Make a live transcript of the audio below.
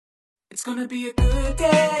It's gonna be a good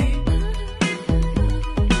day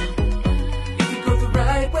if you go the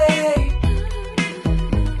right way.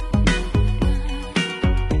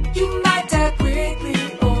 You might die quickly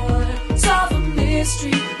or solve a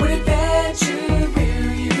mystery. What adventure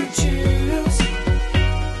will you choose?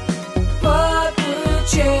 What would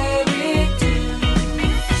Jarek do?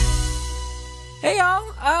 Hey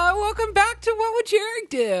y'all, welcome back to What Would Jarek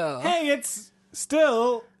Do? Hey, it's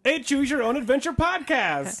still a Choose Your Own Adventure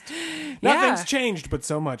podcast. Nothing's changed, but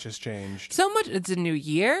so much has changed. So much. It's a new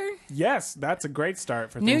year. Yes, that's a great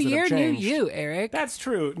start for New things year, that have new changed. you, Eric. That's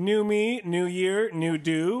true. New me, new year, new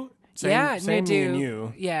do. Same new me do. and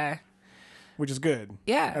you, Yeah. which is good.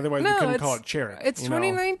 Yeah. Otherwise, we couldn't call it Cherry. It's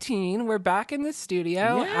 2019. We're back in the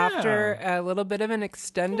studio Yeah. after a little bit of an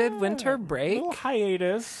extended winter break. A little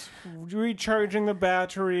hiatus, recharging the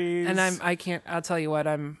batteries. And I'll tell you what,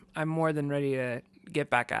 I'm more than ready to get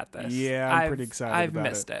back at this. Yeah, I'm pretty excited I've about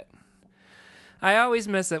missed it. I always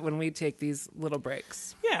miss it when we take these little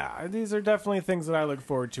breaks. Yeah, these are definitely things that I look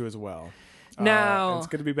forward to as well. Now, it's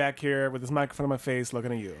good to be back here with this microphone on my face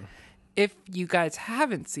looking at you. if you guys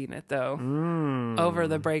haven't seen it, though, over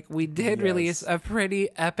the break, we did release a pretty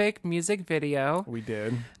epic music video. We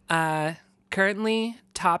did. Currently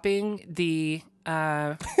topping the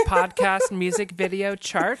podcast music video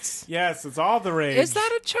charts. Yes, it's all the rage. Is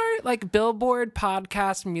that a chart? Like Billboard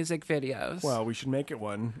podcast music videos? Well, we should make it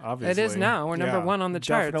one, obviously. It is now. We're number one on the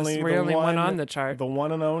chart. Definitely We're the only one on the chart. The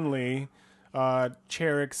one and only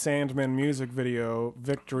Cherrick Sandman music video,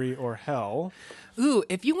 Victory or Hell. Ooh,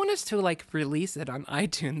 if you want us to like release it on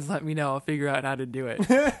iTunes, let me know. I'll figure out how to do it.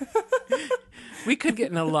 We could get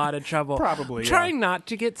in a lot of trouble. Probably, Trying not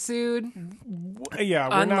to get sued. Yeah,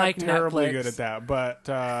 we're Unlike not terribly Netflix. good at that,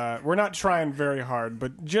 but we're not trying very hard,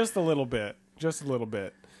 but just a little bit. Just a little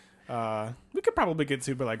bit. We could probably get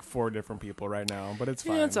sued by like 4 different people right now, but it's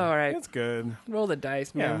fine. Yeah, it's all right. It's good. Roll the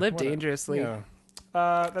dice, man. Yeah, Live whatever. dangerously. Yeah.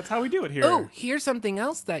 That's how we do it here. Oh, here's something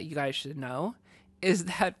else that you guys should know is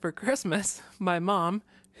that for Christmas, my mom,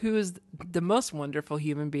 who is the most wonderful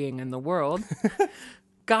human being in the world,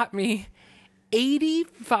 got me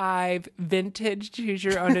 85 vintage Choose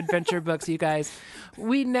Your Own Adventure books, you guys.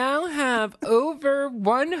 We now have over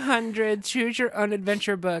 100 Choose Your Own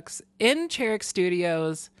Adventure books in Cherrick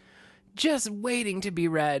Studios just waiting to be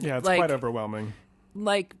read. Yeah, it's quite overwhelming.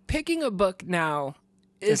 Like picking a book now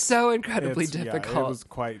is so incredibly difficult. Yeah, it was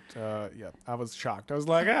quite. I was shocked. I was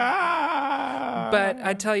like, ah. But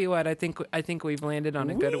I tell you what, I think we've landed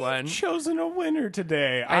on a good one. We've chosen a winner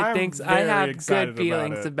today. I think I very have excited good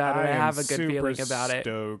feelings about it. I am have a good feeling super about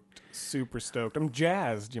it. Super stoked. I'm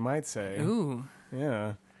jazzed, you might say. Ooh,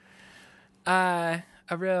 Yeah. a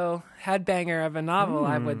real headbanger of a novel,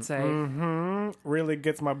 I would say. Really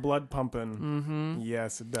gets my blood pumping.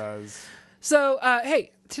 Yes, it does. So,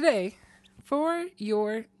 hey, today, for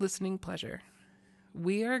your listening pleasure,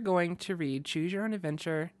 we are going to read Choose Your Own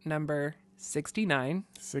Adventure number 69.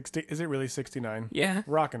 60. Is it really 69? Yeah.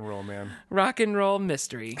 Rock and roll, man. Rock and Roll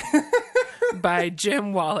Mystery by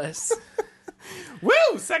Jim Wallace.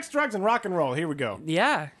 Woo! Sex, drugs, and rock and roll. Here we go.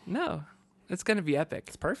 Yeah, no, it's going to be epic.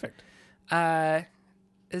 It's perfect.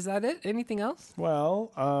 Is that it? Anything else?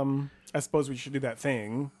 Well, I suppose we should do that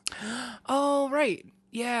thing. Oh, right.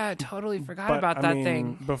 Yeah, totally forgot But, about I that mean,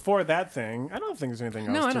 thing. Before that thing, I don't think there's anything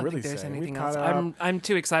else No, I to don't really think there's say. anything We else. caught up, I'm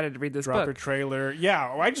too excited to read this dropped a book. trailer.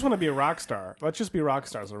 Yeah, I just want to be a rock star. Let's just be rock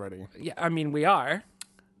stars already. Yeah, I mean, we are.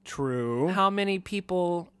 True. How many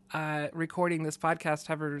people recording this podcast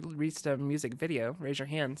have released a music video? Raise your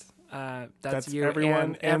hands. That's you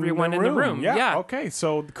everyone, and everyone in the room. Yeah. Okay.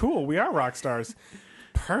 So cool. We are rock stars.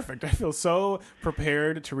 Perfect. I feel so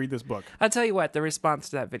prepared to read this book. I'll tell you what, the response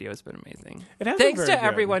to that video has been amazing. It has been Thanks to very good.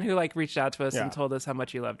 everyone who reached out to us Yeah. and told us how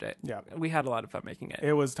much you loved it. Yeah. We had a lot of fun making it.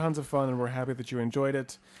 It was tons of fun, and we're happy that you enjoyed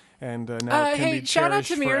it. And now it can Hey, be shout out to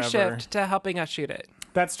cherished Mirror forever. Shift to helping us shoot it.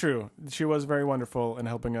 That's true. She was very wonderful in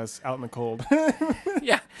helping us out in the cold.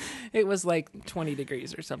 Yeah, it was like 20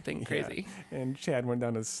 degrees or something crazy. Yeah. And Chad went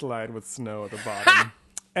down a slide with snow at the bottom.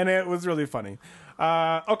 And it was really funny.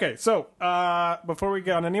 Okay, so before we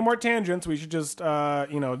get on any more tangents, we should just,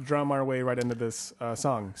 drum our way right into this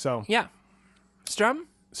song. So Yeah. Strum?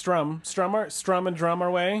 strum and drum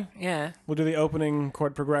our way. Yeah. We'll do the opening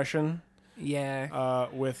chord progression Yeah.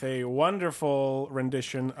 with a wonderful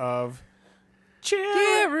rendition of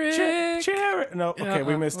Cherrick. Cherrick. No, okay,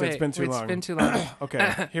 we missed it. It's Wait, been too long. It's been too long.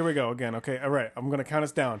 Okay, here we go again. Okay, all right. I'm gonna count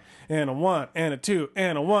us down. And a 1, and a 2,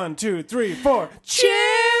 and a 1, 2, 3, 4. Cherrick!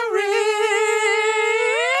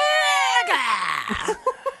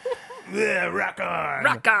 Yeah, rock on.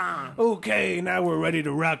 Rock on. Okay, now we're ready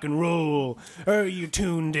to rock and roll. Are you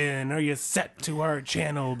tuned in? Are you set to our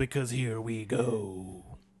channel? Because here we go.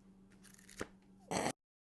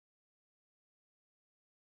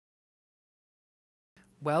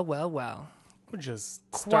 Well, well, well. We're just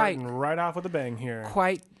starting Quite. right off with a bang here.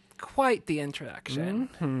 Quite the introduction.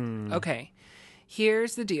 Mm-hmm. Okay,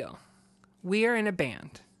 here's the deal. We are in a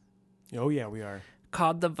band Oh, yeah, we are.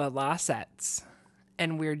 called the Velocettes,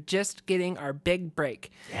 and we're just getting our big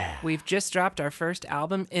break. Yeah. We've just dropped our first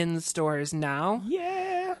album in the stores now.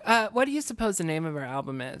 Yeah. What do you suppose the name of our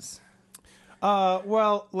album is?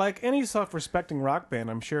 Well, like any self-respecting rock band,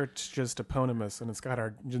 I'm sure it's just eponymous, and it's got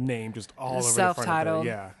our name just all over the front of Self-titled. it.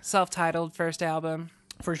 Yeah, Self-titled first album.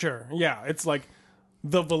 for sure. Yeah, it's like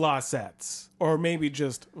the Velocettes, or maybe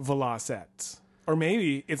just Velocettes, or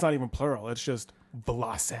maybe it's not even plural. It's just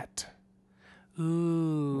Velocette.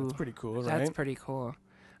 Ooh. It's pretty cool, right? That's pretty cool.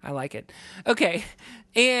 I like it. Okay.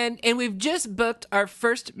 And we've just booked our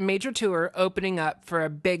first major tour opening up for a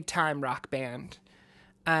big time rock band.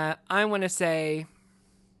 I want to say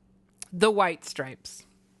the White Stripes.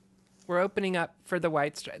 We're opening up for the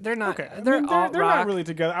White Stripes. They're not Okay, they're I mean, alt they're rock. not really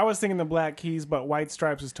together. I was thinking the Black Keys, but White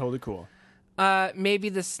Stripes is totally cool. Maybe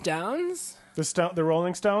the Stones? The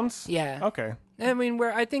Rolling Stones. Yeah. Okay. I mean,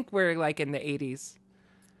 I think we're like in the 80s.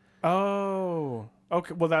 Oh.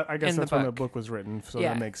 Okay. Well, I guess In the that's when the book. book was written, so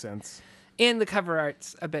Yeah. that makes sense. And the cover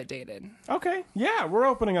art's a bit dated. Okay. Yeah, we're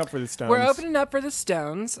opening up for the Stones. We're opening up for the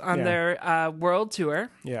Stones on Yeah. their world tour.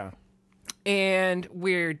 Yeah. And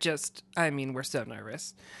we're so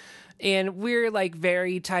nervous. And we're like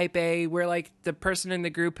very type A. We're like the person in the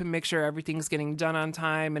group who makes sure everything's getting done on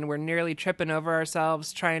time. And we're nearly tripping over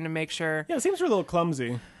ourselves trying to make sure. Yeah, it seems we're a little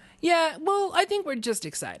clumsy. Yeah, well, I think we're just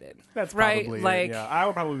excited. That's right. probably Like, it. Yeah, I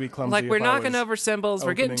would probably be clumsy. like we're if I knocking was over cymbals.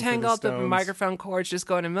 We're getting opening for the tangled up in Stones. microphone cords, just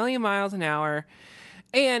going a million miles an hour.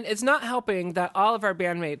 And it's not helping that all of our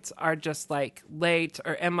bandmates are just like late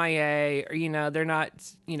or MIA or, they're not,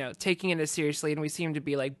 taking it as seriously. And we seem to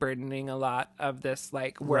be like burdening a lot of this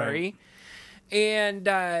like worry. And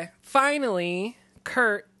finally,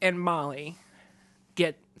 Kurt and Molly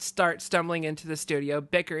start stumbling into the studio,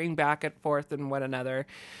 bickering back and forth and one another.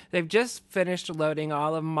 They've just finished loading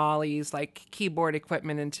all of Molly's like keyboard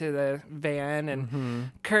equipment into the van, and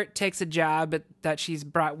Kurt takes a jab at that she's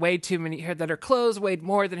brought way too many, that her clothes weighed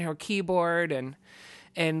more than her keyboard,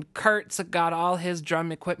 and Kurt's got all his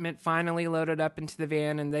drum equipment finally loaded up into the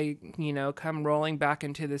van, and they, come rolling back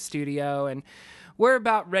into the studio, and we're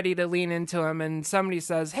about ready to lean into him, and somebody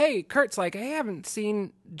says, "Hey," Kurt's like, "I haven't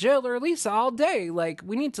seen Jill or Lisa all day. Like,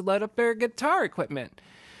 we need to load up their guitar equipment."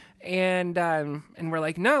 And we're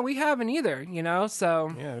like, "No, we haven't either,"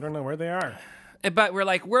 so, Yeah, I don't know where they are. but we're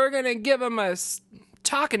like, we're going to give them a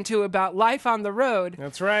talking to about life on the road.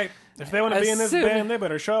 That's right. If they want to As be in this soon- band, they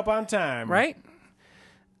better show up on time. Right?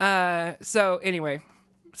 So anyway,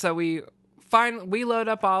 we load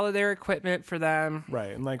up all of their equipment for them.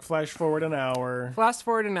 Right. And like flash forward an hour. Fast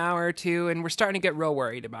forward an hour or two, and we're starting to get real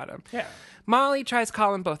worried about them. Yeah. Molly tries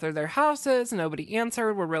calling both of their houses. Nobody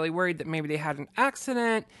answered. We're really worried that maybe they had an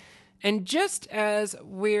accident. And just as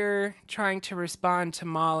we're trying to respond to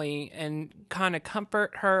Molly and kind of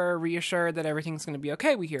comfort her, reassure that everything's going to be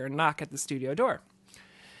okay, we hear a knock at the studio door.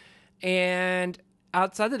 And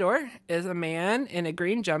outside the door is a man in a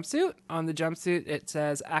green jumpsuit. On the jumpsuit, it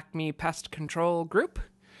says Acme Pest Control Group.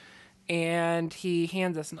 And he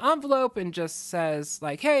hands us an envelope and just says,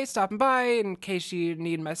 like, "Hey, stopping by in case you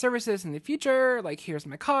need my services in the future. Like, here's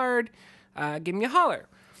my card. Give me a holler."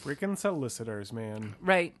 Freaking solicitors, man.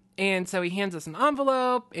 Right. And so he hands us an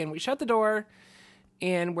envelope, and we shut the door.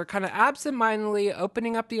 And we're kind of absentmindedly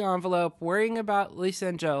opening up the envelope, worrying about Lisa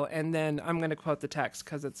and Joe. And then I'm going to quote the text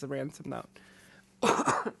because it's a ransom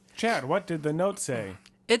note. Chad, what did the note say?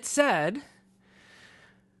 It said,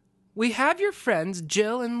 "We have your friends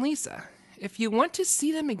Jill and Lisa. If you want to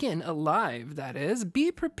see them again, alive, that is,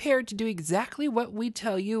 be prepared to do exactly what we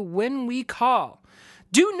tell you when we call.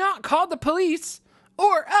 Do not call the police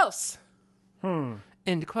or else."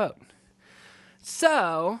 End quote.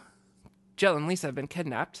 So, Jill and Lisa have been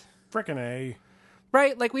kidnapped. Frickin' A.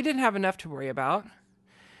 Right? Like, we didn't have enough to worry about.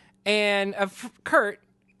 And Kurt,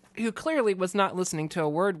 who clearly was not listening to a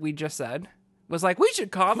word we just said, was like, "We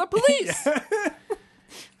should call the police."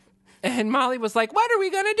 And Molly was like, "What are we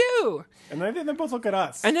going to do?" And then they both look at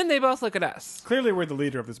us. And then they both look at us. Clearly, we're the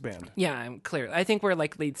leader of this band. Yeah, I'm clear. I think we're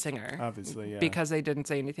like lead singer. Obviously, yeah. Because they didn't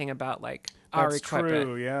say anything about like our That's equipment.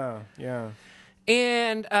 true, yeah.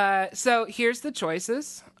 And so here's the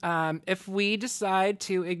choices. If we decide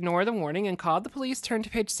to ignore the warning and call the police, turn to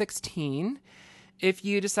page 16. If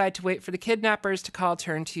you decide to wait for the kidnappers to call,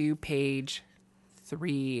 turn to page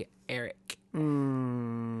 3, Eric. I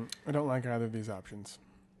don't like either of these options.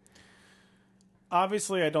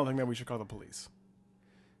 Obviously, I don't think that we should call the police.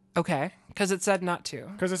 Okay, because it said not to.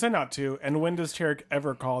 Because I said not to, and when does Tarek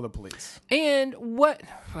ever call the police? And what...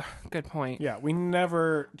 Good point. Yeah, we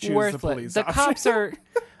never choose Worthless. the police. The option. cops are...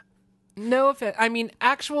 No offense. I mean,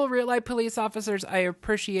 actual real-life police officers, I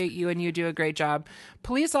appreciate you and you do a great job.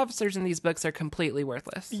 Police officers in these books are completely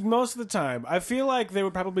worthless. Most of the time. I feel like there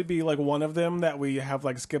would probably be like one of them that we have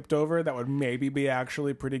like skipped over that would maybe be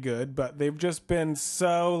actually pretty good, but they've just been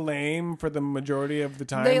so lame for the majority of the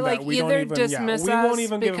time They that like we either don't even dismiss we us won't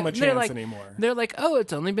even give them a because they're chance like, anymore. They're like, oh,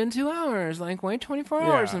 it's only been 2 hours. Like, wait 24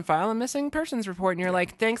 hours Yeah. and file a missing persons report. And you're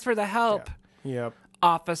like, thanks for the help, Yep.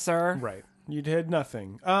 officer. Right. You did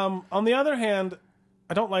nothing. On the other hand,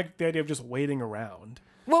 I don't like the idea of just waiting around.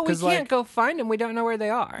 Well, we 'Cause, can't like- go find them. We don't know where they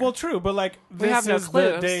are. Well, true, but like this have no is the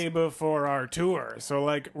clues. day before our tour, so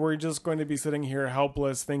like we're just going to be sitting here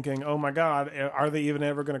helpless, thinking, "Oh my God, are they even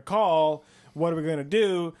ever going to call? What are we going to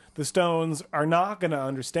do?" The Stones are not going to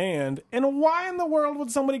understand, and why in the world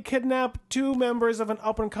would somebody kidnap 2 members of an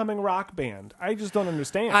up and coming rock band? I just don't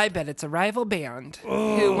understand. I bet it's a rival band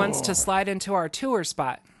who wants to slide into our tour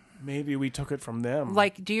spot. Maybe we took it from them.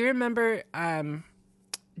 Like, do you remember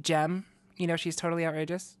Jem? You know, she's totally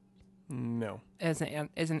outrageous. No. Is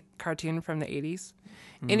an cartoon from the 80s.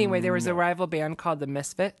 Anyway, there was a rival band called the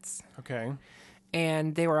Misfits, Okay.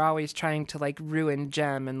 and they were always trying to like ruin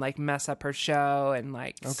Jem and like mess up her show and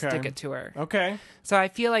like Okay. stick it to her. Okay. So I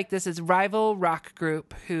feel like this is rival rock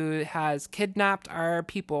group who has kidnapped our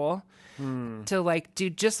people to like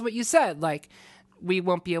do just what you said. Like, we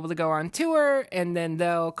won't be able to go on tour, and then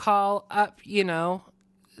they'll call up, you know,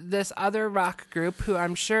 this other rock group who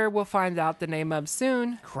I'm sure we'll find out the name of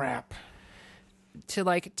soon Crap. to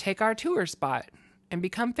like take our tour spot and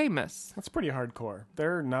become famous. That's pretty hardcore.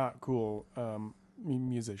 They're not cool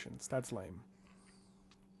musicians. That's lame.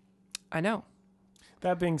 I know.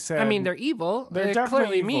 That being said, I mean, they're evil. They're They're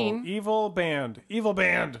definitely clearly evil. mean. Evil band. Evil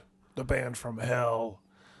band. The band from hell.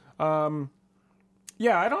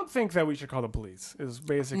 Yeah, I don't think that we should call the police, is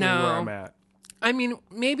basically No. where I'm at. I mean,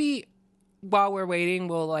 maybe while we're waiting,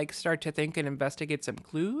 we'll like start to think and investigate some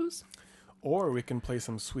clues. Or we can play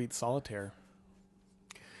some sweet solitaire.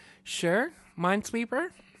 Sure. Minesweeper.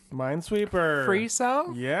 Minesweeper. Free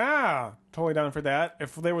cell. Yeah. Totally down for that.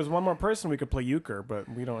 If there was one more person, we could play euchre, but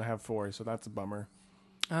we don't have 4, so that's a bummer.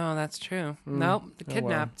 Oh, that's true. Nope.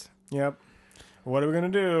 Kidnapped. Yep. What are we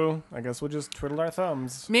going to do? I guess we'll just twiddle our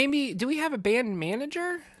thumbs. Maybe, do we have a band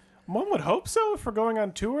manager? One would hope so if we're going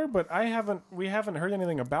on tour, but we haven't heard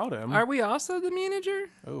anything about him. Are we also the manager?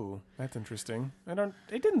 Oh, that's interesting.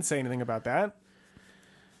 It didn't say anything about that.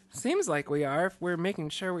 Seems like we are if we're making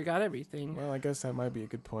sure we got everything. Well, I guess that might be a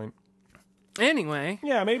good point. Anyway.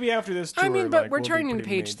 Yeah, maybe after this tour. I mean, but like, we're we'll be turning to pretty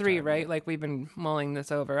page made 3, time. right? Like, we've been mulling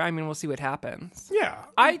this over. I mean, we'll see what happens. Yeah.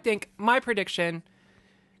 I think my prediction,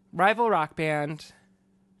 rival rock band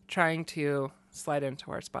trying to slide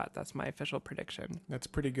into our spot. That's my official prediction. That's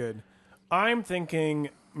pretty good. I'm thinking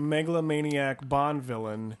megalomaniac Bond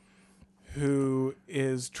villain who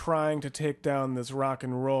is trying to take down this rock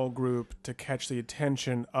and roll group to catch the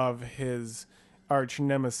attention of his arch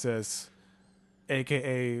nemesis,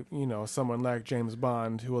 aka, you know, someone like James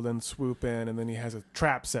Bond, who will then swoop in and then he has a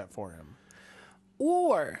trap set for him.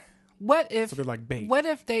 Or what if So they're like bait. what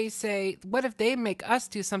if they make us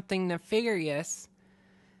do something nefarious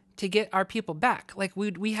to get our people back? Like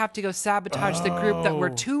we have to go sabotage the group that we're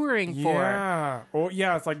touring for. Yeah. Or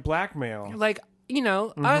yeah, it's like blackmail. Like, you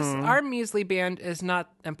know, our measly band is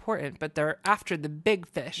not important, but they're after the big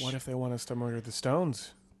fish. What if they want us to murder the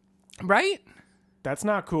Stones? Right? That's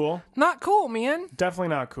not cool. Not cool, man. Definitely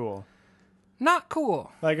not cool. Not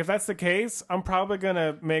cool. Like, if that's the case, I'm probably going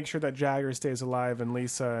to make sure that Jagger stays alive and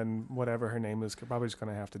Lisa and whatever her name is probably just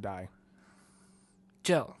going to have to die.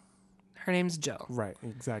 Jill. Her name's Jill. Right,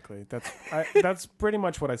 exactly. That's pretty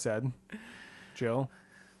much what I said. Jill.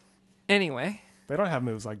 Anyway, They don't have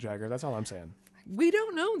moves like Jagger. That's all I'm saying. we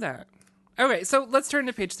don't know that. Okay, so let's turn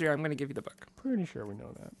to page 3. I'm going to give you the book. Pretty sure we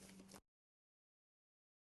know that.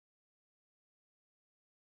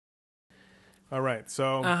 All right,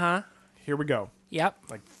 so Uh-huh. here we go. Yep.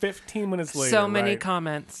 Like 15 minutes later. So many right?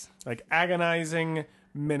 comments Like agonizing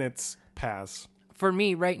minutes pass. for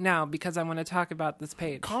me right now because I want to talk about this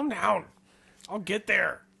page. Calm down. I'll get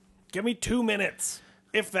there. Give me 2 minutes,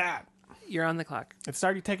 if that. You're on the clock. It's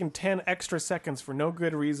already taken 10 extra seconds for no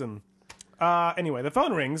good reason. Anyway, the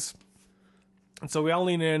phone rings. And so we all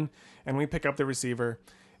lean in and we pick up the receiver.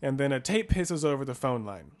 And then a tape hisses over the phone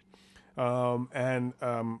line.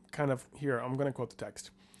 Kind of here, I'm going to quote the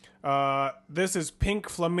text. This is Pink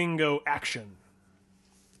Flamingo action.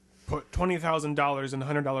 Put $20,000 in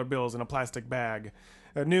 $100 bills in a plastic bag.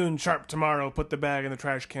 At noon sharp tomorrow, put the bag in the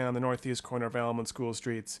trash can on the northeast corner of Elm and School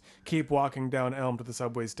Streets. Keep walking down Elm to the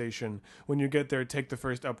subway station. When you get there, take the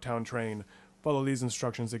first uptown train. Follow these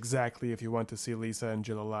instructions exactly if you want to see Lisa and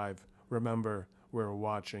Jill alive. Remember, we're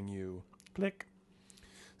watching you. Click.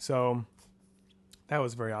 So, that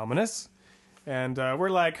was very ominous. And we're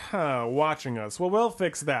like, watching us. Well, we'll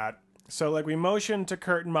fix that. So, like, we motion to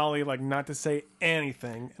Kurt and Molly, like, not to say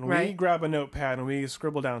anything. And we Right. grab a notepad and we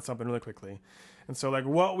scribble down something really quickly. And so, like,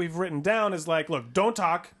 what we've written down is like, look, don't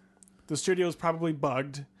talk. The studio's probably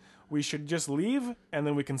bugged. We should just leave, and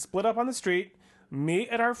then we can split up on the street, meet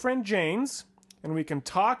at our friend Jane's, and we can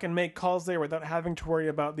talk and make calls there without having to worry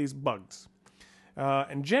about these bugs.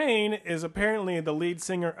 And Jane is apparently the lead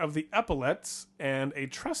singer of the Epaulets and a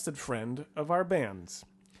trusted friend of our band's.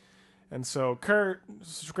 And so Kurt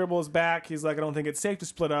scribbles back. He's like, I don't think it's safe to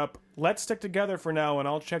split up. Let's stick together for now, and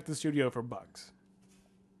I'll check the studio for bugs.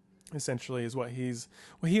 Essentially is what he's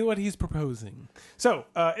proposing. So,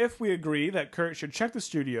 if we agree that Kurt should check the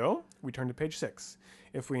studio, we turn to page 6.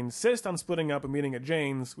 If we insist on splitting up and meeting at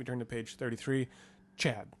Jane's, we turn to page 33.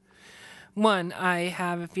 Chad. One, I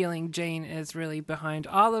have a feeling Jane is really behind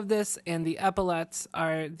all of this, and the Epaulets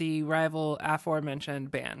are the rival aforementioned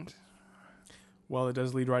band. Well, it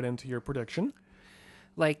does lead right into your prediction.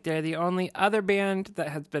 Like, they're the only other band that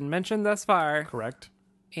has been mentioned thus far, Correct.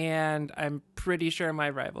 and I'm pretty sure my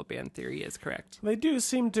rival band theory is correct. They do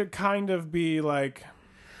seem to kind of be like...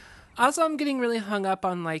 Also, I'm getting really hung up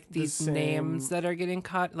on, like, these same- names that are getting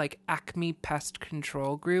caught, like Acme Pest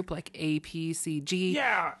Control Group, like APCG,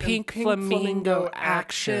 Yeah, and Pink Pink Flamingo Flamingo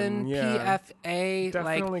Action, Action, yeah. PFA.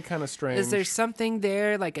 Definitely Like, kind of strange. is there something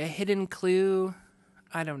there, like a hidden clue?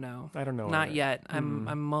 I don't know. I don't know. Not either. yet.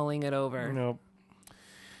 I'm mulling it over. No.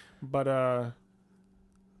 But,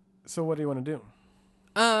 so what do you want to do?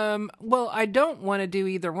 Well, I don't want to do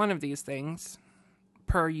either one of these things,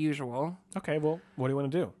 per usual. Okay, well, what do you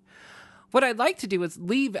want to do? What I'd like to do is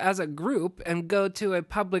leave as a group and go to a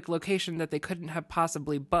public location that they couldn't have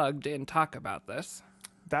possibly bugged and talk about this.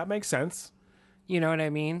 That makes sense. You know what I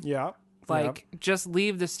mean? Yeah. Like, just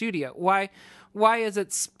leave the studio. Why is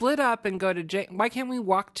it split up and go to Jane? Why can't we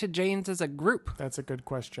walk to Jane's as a group? That's a good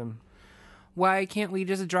question. Why can't we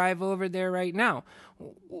just drive over there right now?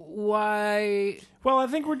 Why? Well, I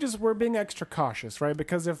think we're being extra cautious, right?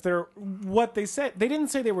 Because if they're what they said, they didn't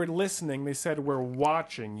say they were listening. They said we're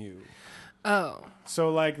watching you. Oh, So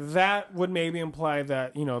like that would maybe imply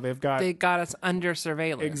that they've got they got us under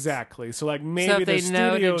surveillance. exactly. So like maybe So if the they know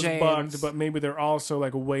to studio's James- bugged, but maybe they're also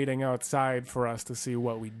like waiting outside for us to see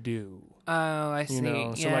what we do. Oh, I see.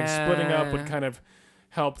 So like splitting up would kind of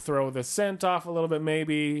help throw the scent off a little bit,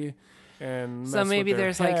 maybe. And So mess maybe with their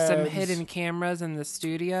there's like some heads. hidden cameras in the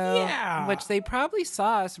studio. Yeah. Which they probably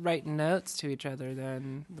saw us write notes to each other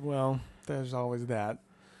then. Well, there's always that.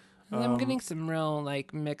 I'm getting some real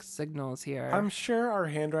like mixed signals here. I'm sure our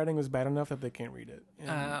handwriting was bad enough that they can't read it.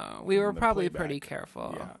 And We were the probably playback. pretty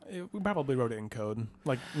careful. yeah, we probably wrote it in code,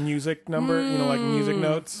 like music number, like music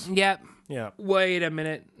notes. Yep. Yeah. Wait a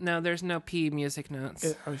minute. No, there's no P music notes.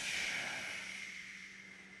 It's fine.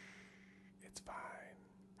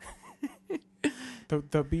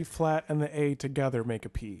 the B flat and the A together make a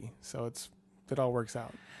P, so it all works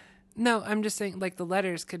out. No, I'm just saying like the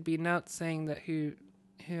letters could be notes saying that who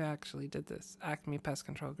actually did this. Acme Pest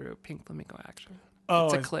Control Group, Pink Flamingo Action. Oh,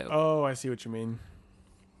 It's a clue. I see what you mean.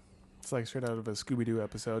 It's like straight out of a Scooby-Doo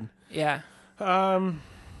episode. Yeah.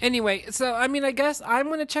 Anyway, so I mean, I guess I'm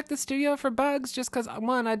going to check the studio for bugs just because,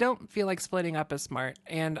 one, I don't feel like splitting up is smart,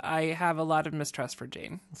 and I have a lot of mistrust for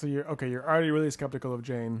Jane. So you're already really skeptical of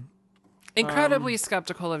Jane. Incredibly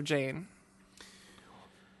skeptical of Jane.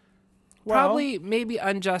 Well, Probably, maybe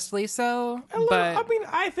unjustly so, a little, but I mean,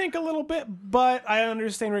 I think a little bit, but I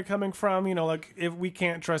understand where you're coming from. Like if we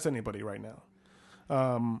can't trust anybody right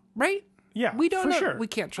now. right? Yeah, We don't for know. sure. We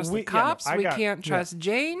can't trust We- the yeah, no, cops. We can't trust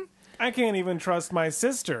Jane. I can't even trust my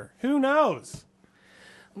sister. Who knows?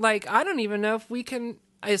 Like, I don't even know if we can.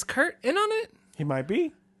 Is Kurt in on it? He might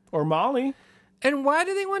be, or Molly. And why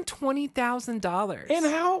do they want $20,000?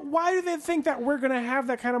 And why do they think that we're gonna have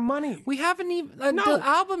that kind of money? We haven't even. No, the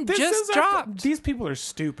album this just is a- dropped. These people are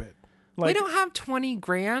stupid. We Like, don't have 20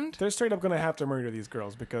 grand. they're straight up gonna have to murder these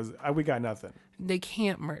girls because we got nothing. They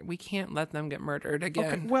can't we can't let them get murdered again.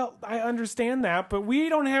 Okay, well, I understand that, but we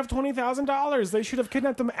don't have $20,000. They should have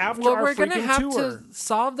kidnapped them after Well, our we're freaking gonna have tour. to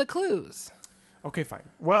solve the clues, Okay, fine.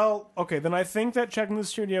 Well, okay, then I think that checking the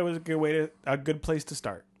studio is a good place to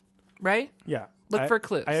start. right? Yeah, Look for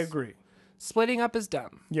clues. I agree. Splitting up is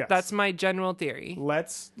dumb. Yes. That's my general theory.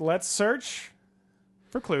 Let's search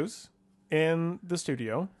for clues in the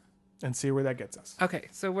studio and see where that gets us. Okay,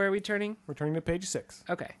 so where are we turning? We're turning to page 6.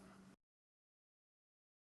 Okay.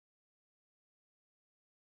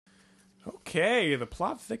 Okay, the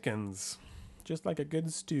plot thickens, just like a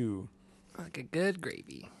good stew. Like a good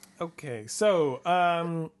gravy. Okay,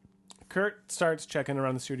 so Kurt starts checking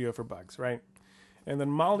around the studio for bugs, right? And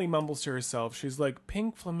then Molly mumbles to herself. She's like,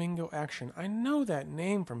 Pink Flamingo Action. I know that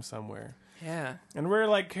name from somewhere. Yeah. And we're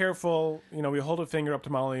like careful. You know, we hold a finger up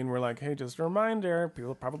to Molly and we're like, hey, just a reminder.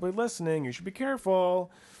 People are probably listening. You should be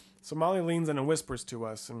careful. So Molly leans in and whispers to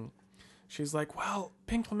us. And she's like, well,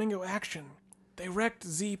 Pink Flamingo Action. They wrecked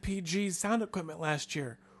ZPG's sound equipment last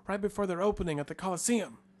year, right before their opening at the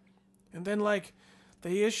Coliseum. And then, like,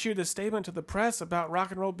 they issued a statement to the press about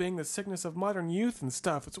rock and roll being the sickness of modern youth and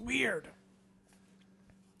stuff. It's weird.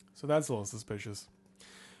 So that's a little suspicious.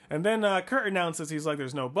 And then Kurt announces, he's like,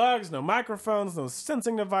 there's no bugs, no microphones, no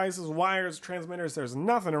sensing devices, wires, transmitters. There's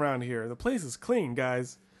nothing around here. The place is clean,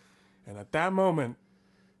 guys. And at that moment,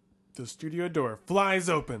 the studio door flies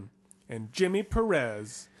open, and Jimmy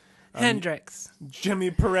Perez Hendrix,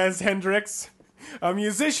 a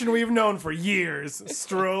musician we've known for years,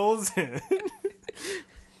 strolls in.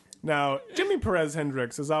 Now, Jimmy Perez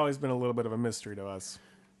Hendrix has always been a little bit of a mystery to us.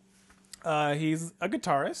 He's a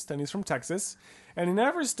guitarist, and he's from Texas, and he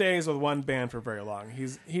never stays with one band for very long.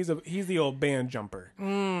 He's the old band jumper,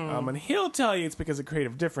 and he'll tell you it's because of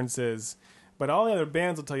creative differences, but all the other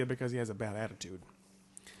bands will tell you because he has a bad attitude.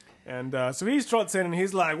 And so he struts in, and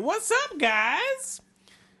he's like, "What's up, guys?"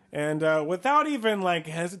 And without even like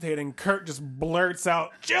hesitating, Kurt just blurts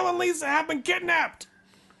out, "Jill and Lisa have been kidnapped."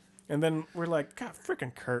 And then we're like, God,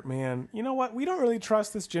 freaking Kurt, man. You know what? We don't really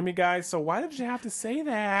trust this Jimmy guy, so why did you have to say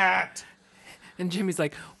that? And Jimmy's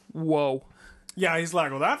like, whoa. Yeah, he's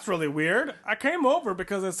like, well, that's really weird. I came over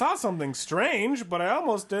because I saw something strange, but I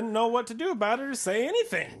almost didn't know what to do about it or say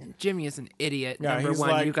anything. Jimmy is an idiot, Yeah, number he's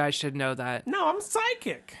one. like, You guys should know that. No, I'm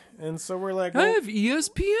psychic. And so we're like, I well, have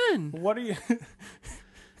ESPN. what are you...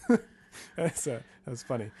 That's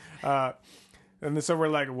funny. And so we're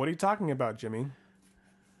like, what are you talking about, Jimmy?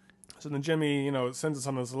 So then Jimmy, sends us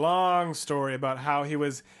on this long story about how he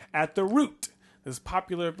was at the Root, this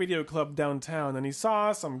popular video club downtown, and he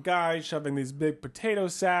saw some guy shoving these big potato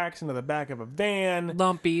sacks into the back of a van.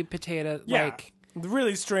 Lumpy potato, like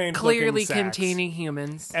really strange clearly looking sacks. containing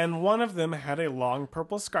humans. And one of them had a long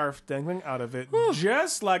purple scarf dangling out of it,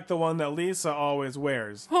 just like the one that Lisa always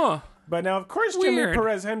wears. Huh. But now, of course, Weird. Jimmy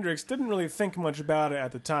Perez Hendrix didn't really think much about it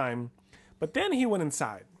at the time. But then he went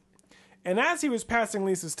inside. And as he was passing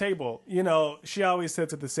Lisa's table, she always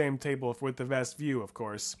sits at the same table with the best view, of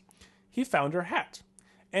course, he found her hat.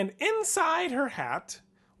 And inside her hat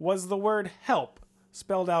was the word help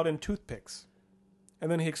spelled out in toothpicks.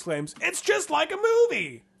 And then he exclaims, "It's just like a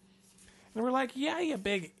movie!" And we're like, yeah, you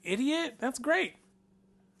big idiot. That's great.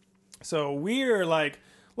 So we're like,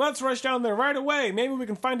 let's rush down there right away. Maybe we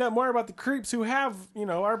can find out more about the creeps who have,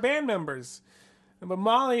 our band members. But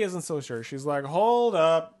Molly isn't so sure. She's like, hold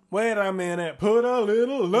up. Wait a minute. Put a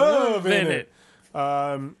little love in it.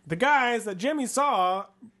 The guys that Jimmy saw,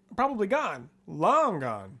 probably gone. Long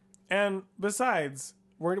gone. And besides,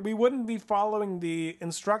 we wouldn't be following the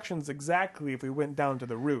instructions exactly if we went down to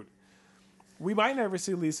the Root. We might never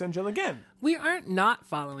see Lisa and Jill again. We aren't not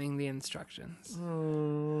following the instructions. A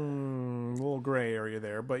little gray area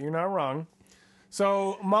there, but you're not wrong.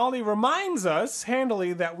 So Molly reminds us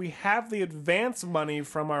handily that we have the advance money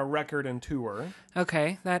from our record and tour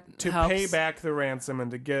Okay, that to helps. pay back the ransom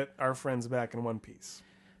and to get our friends back in one piece.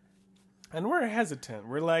 And we're hesitant.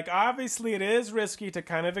 We're like, obviously it is risky to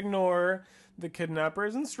kind of ignore the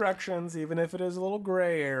kidnapper's instructions, even if it is a little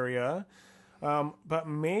gray area. But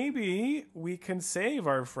maybe we can save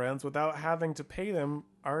our friends without having to pay them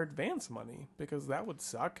our advance money, because that would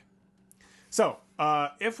suck. So,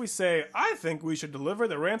 if we say, I think we should deliver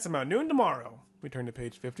the ransom at noon tomorrow, we turn to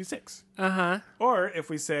page 56. Uh-huh. Or if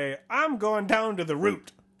we say, I'm going down to the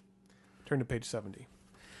Root, turn to page 70.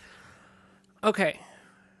 Okay.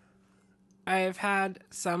 I've had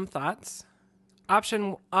some thoughts.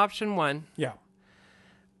 Option one. Yeah.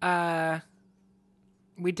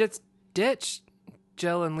 We just ditched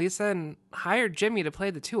Jill and Lisa and hired Jimmy to play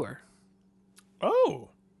the tour. Oh,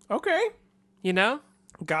 okay.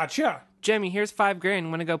 Gotcha. Jimmy, here's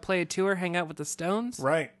 $5,000. Want to go play a tour, hang out with the Stones?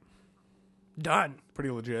 Right. Done.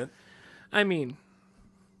 Pretty legit. I mean,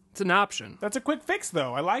 it's an option. That's a quick fix,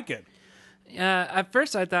 though. I like it. At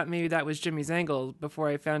first, I thought maybe that was Jimmy's angle before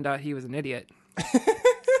I found out he was an idiot.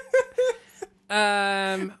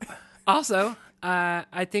 Also,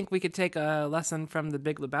 I think we could take a lesson from the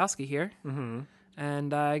Big Lebowski here.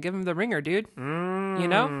 And give him the ringer, dude. You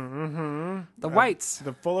know? The whites.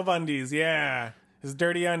 The full of undies, yeah. His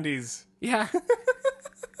dirty undies. Yeah.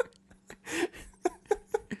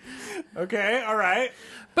 Okay, all right.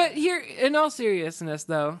 But here, in all seriousness,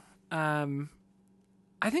 though, I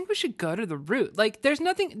think we should go to the root. Like, there's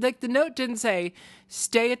nothing, like, the note didn't say,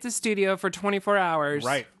 stay at the studio for 24 hours.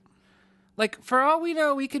 Right. Like, for all we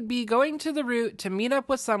know, we could be going to the root to meet up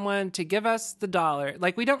with someone to give us the dollar.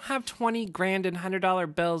 Like, we don't have 20 grand and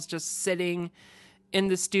 $100 bills just sitting in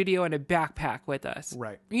the studio in a backpack with us.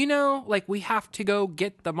 Right. You know, like, we have to go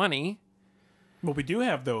get the money. Well, we do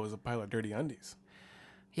have those, a pile of dirty undies.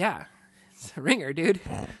 Yeah. It's a ringer, dude.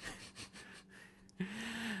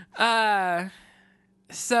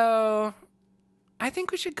 So I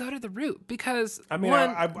think we should go to the root because I mean, one,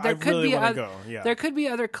 I there could really be want to go. Yeah. There could be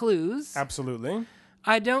other clues. Absolutely.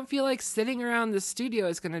 I don't feel like sitting around the studio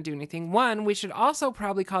is going to do anything. One, we should also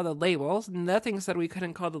probably call the label. Nothing said we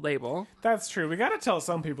couldn't call the label. That's true. We got to tell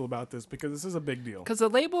some people about this because this is a big deal. Because the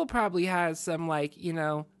label probably has some, like, you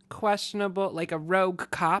know, questionable, like a rogue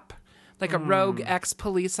cop, like a rogue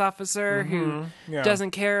ex-police officer who Yeah. doesn't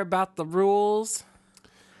care about the rules,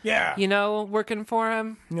 Yeah. you know, working for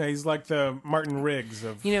him. Yeah, he's like the Martin Riggs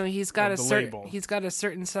of. You know, he's got Of a the certain label. he's got a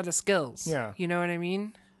certain set of skills. Yeah. You know what I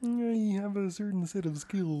mean? Yeah, you have a certain set of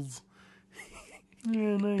skills.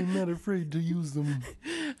 And I'm not afraid to use them.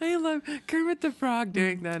 I love Kermit the Frog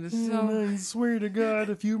doing that. It's so I swear to God,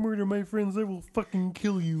 if you murder my friends, I will fucking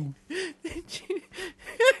kill you.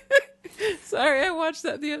 Sorry, I watched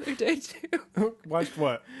that the other day too. Watched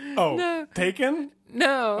what? Oh, No. Taken?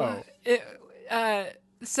 No. Oh.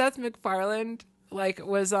 Seth MacFarlane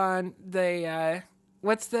was on the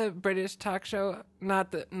what's the British talk show?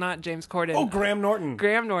 Not James Corden. Oh, Graham Norton.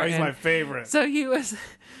 Graham Oh, Norton. he's my favorite. So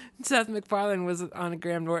Seth MacFarlane was on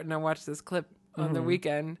Graham Norton. I watched this clip on the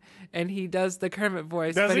weekend, and he does the Kermit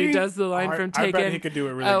voice, Does but he he? does the line Oh, from I Taken. bet he could do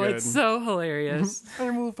it really oh, good. it's so hilarious. I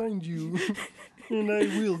will find you, and I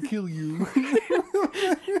will kill you.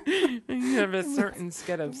 You have a certain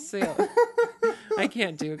set of skill. I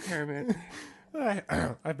can't do Kermit.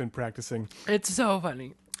 I've been practicing. It's so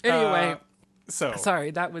funny. Anyway, So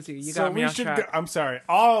sorry, that was you. You so got me we off should. track. I'm sorry.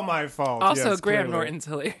 All my fault. Also, yes, Graham clearly. Norton's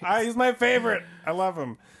hilarious. He's my favorite. I love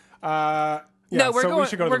him. Yeah, No, we're so going- We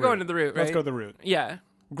should go to we're the going root. to the root, Let's right? go to the root. Yeah.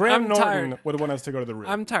 Graham I'm Norton tired. would want us to go to the root.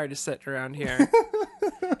 I'm tired of sitting around here.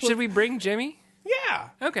 Should we bring Jimmy? Yeah.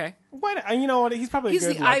 Okay. What? You know what? He's probably He's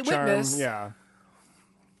a good the luck charm. eyewitness. Yeah.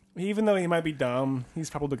 Even though he might be dumb, he's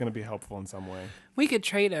probably going to be helpful in some way. We could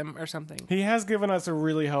trade him or something. He has given us a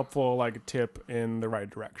really helpful tip in the right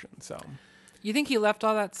direction. So You think he left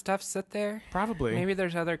all that stuff sit there? probably Maybe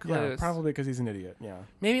there's other clues. Yeah, probably because he's an idiot. Yeah.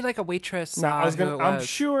 Maybe like a waitress No, saw who it I'm was.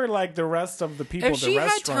 sure the rest of the people If at the she had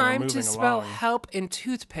restaurant are time moving to spell along. help in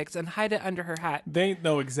toothpicks and hide it under her hat. They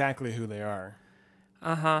know exactly who they are.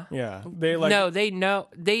 Uh-huh. Yeah. They like No, they know.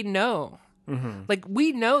 They know. Like,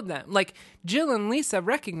 we know them. Like, Jill and Lisa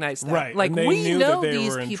recognize them. right. Like, and they we knew know that they these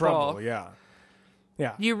were in people. trouble. Yeah.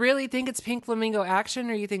 Yeah. You really think it's Pink Flamingo action,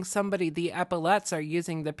 or you think the epaulets are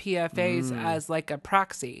using the PFAs as like a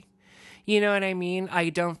proxy? You know what I mean? I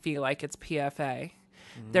don't feel like it's PFA.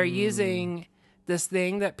 They're using this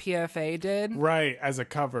thing that PFA did Right, as a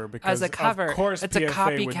cover because as a cover. of course It's a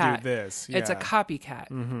PFA would copycat. do this. It's a Yeah. copycat.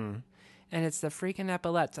 Mm-hmm. And it's the freaking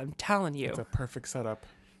epaulets. I'm telling you. It's a perfect setup.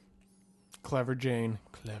 Clever Jane.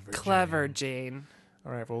 Clever Jane.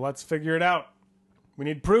 All right, well, let's figure it out. We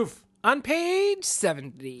need proof. On page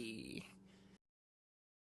 70.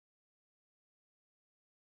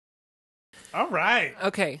 All right.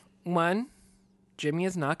 Okay, 1, Jimmy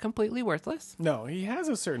is not completely worthless. No, he has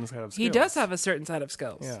a certain set of skills. He does have a certain set of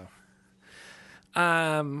skills.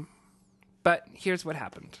 Yeah. But here's what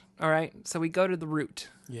happened. All right, so we go to the root.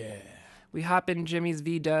 Yeah. We hop in Jimmy's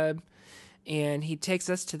V-dub, and he takes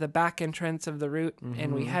us to the back entrance of the root,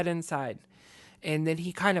 and we head inside. And then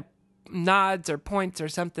he kind of nods or points or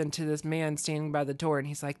something to this man standing by the door, and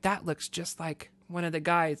he's like, that looks just like one of the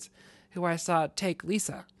guys who I saw take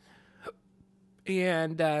Lisa.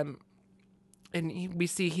 And we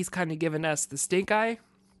see he's kind of giving us the stink eye.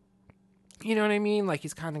 You know what I mean? Like,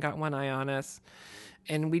 he's kind of got one eye on us.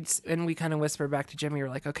 And we kind of whisper back to Jimmy. We're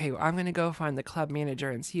like, okay, well, I'm going to go find the club manager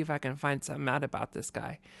and see if I can find something out about this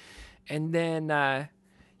guy. And then the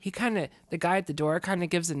guy at the door kind of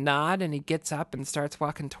gives a nod, and he gets up and starts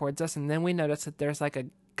walking towards us. And then we notice that there's like a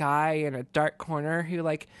guy in a dark corner who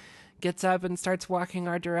like gets up and starts walking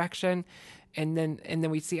our direction. And then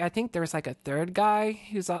we see, I think there's like a third guy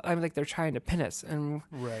who's like, they're trying to pin us. And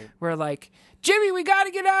Right. we're like, Jimmy, we got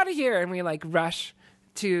to get out of here. And we like rush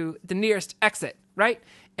to the nearest exit, right?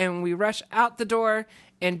 And we rush out the door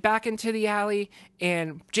and back into the alley,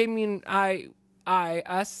 and Jamie and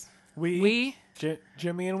us, Jimmy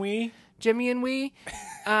and we. Jimmy and we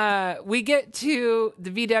get to the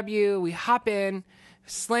VW, we hop in,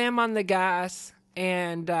 slam on the gas,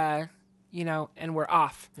 and and we're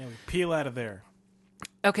off. Yeah, we peel out of there.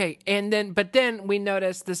 Okay, but then we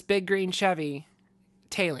notice this big green Chevy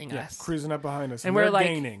tailing us. Cruising up behind us. And we're they're like,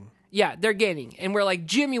 gaining. Yeah, they're gaining. And we're like,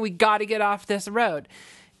 Jimmy, we got to get off this road.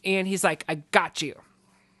 And he's like, I got you.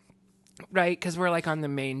 Right? Because we're like on the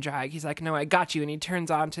main drag. He's like, no, I got you. And he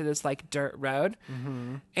turns onto this like dirt road.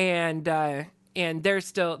 Mm-hmm. And they're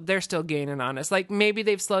still gaining on us. Like maybe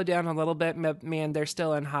they've slowed down a little bit, but man, they're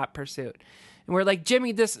still in hot pursuit. And we're like,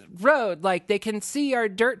 Jimmy, this road, like they can see our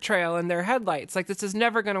dirt trail in their headlights. Like this is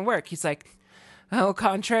never going to work. He's like, au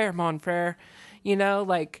contraire, mon frere. You know,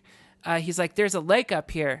 like, he's like, there's a lake up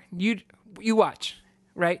here. You watch,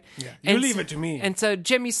 right? Yeah, leave it to me. And so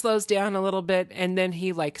Jimmy slows down a little bit, and then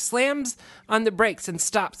he like slams on the brakes and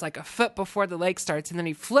stops like a foot before the lake starts, and then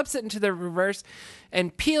he flips it into the reverse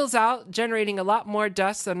and peels out, generating a lot more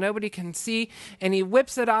dust so nobody can see, and he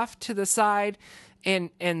whips it off to the side and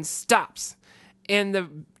stops. And the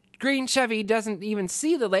green Chevy doesn't even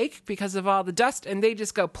see the lake because of all the dust, and they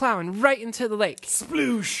just go plowing right into the lake.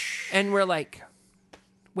 Sploosh! And we're like,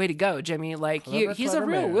 way to go, Jimmy. Like, he's a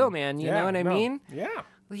real man. wheelman, you know what I mean? Yeah.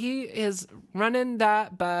 He is running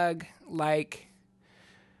that bug like,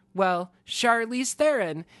 well, Charlize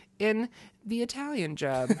Theron in The Italian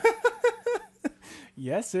Job.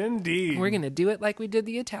 Yes, indeed. We're going to do it like we did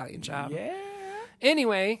The Italian Job. Yeah.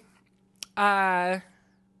 Anyway, so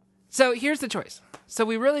here's the choice. So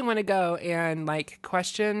we really want to go and like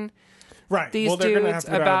question these well, they're gonna have dudes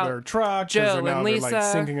to get out about of their truck. Jill and Lisa. They're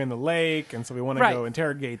like sinking in the lake, and so we want to go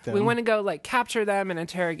interrogate them. We want to go like capture them and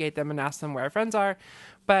interrogate them and ask them where our friends are.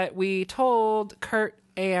 But we told Kurt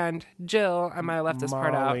and Jill, I might have left this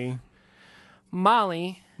part out.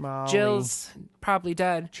 Molly. Jill's probably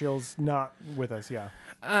dead. Jill's not with us, yeah.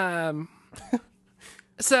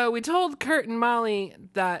 So we told Kurt and Molly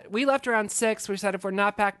that we left around 6. We said if we're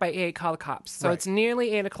not back by 8, call the cops. So it's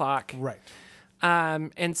nearly 8 o'clock. Right.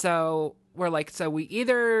 And so we're like, so we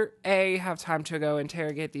either A, have time to go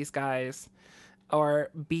interrogate these guys, or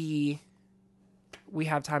B, we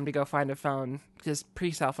have time to go find a phone, just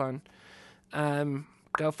pre-cell phone.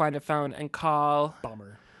 Go find a phone and call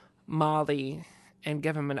Molly and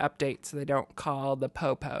give them an update so they don't call the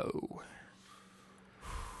popo.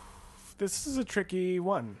 This is a tricky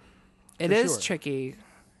one. It is tricky.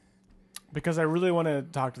 Because I really want to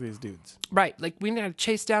talk to these dudes. Right. Like, we need to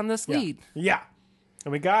chase down this lead. Yeah.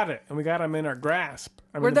 And we got it. And we got them in our grasp.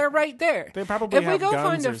 They're right there. They probably have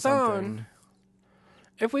guns or something.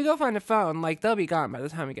 If we go find a phone, like, they'll be gone by the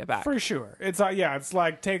time we get back. For sure. It's it's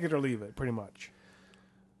like take it or leave it, pretty much.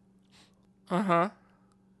 Uh-huh.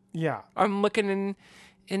 Yeah. I'm looking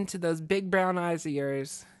into those big brown eyes of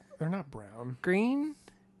yours. They're not brown. Green?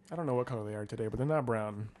 I don't know what color they are today, but they're not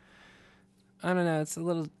brown. I don't know. It's a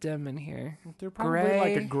little dim in here. They're probably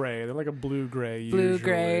like a gray. They're like a blue-gray usually.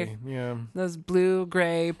 Blue-gray. Yeah. Those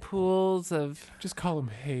blue-gray pools of... Just call them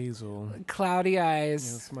hazel. Cloudy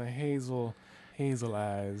eyes. Yes, my hazel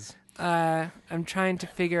eyes. I'm trying to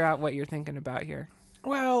figure out what you're thinking about here.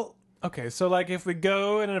 Well, okay. So, like, if we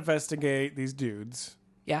go and investigate these dudes...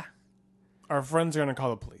 Yeah. Our friends are going to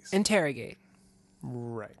call the police. Interrogate.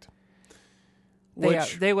 Right.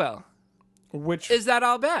 They will. Which... Is that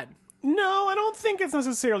all bad? No, I don't think it's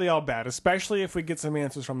necessarily all bad, especially if we get some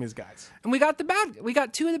answers from these guys. And we got 2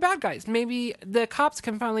 of the bad guys. Maybe the cops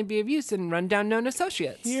can finally be of use and run down known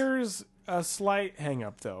associates. Here's a slight hang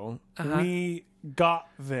up, though. We got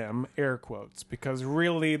them, air quotes, because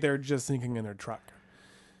really they're just sneaking in their truck.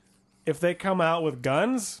 If they come out with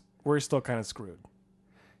guns, we're still kind of screwed.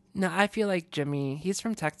 No, I feel like Jimmy, he's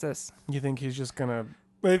from Texas. You think he's just gonna...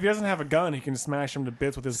 Well, if he doesn't have a gun, he can smash him to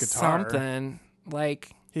bits with his guitar. Something. Like...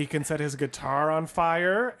 He can set his guitar on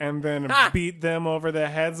fire and then beat them over the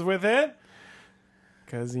heads with it.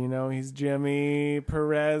 Because, he's Jimmy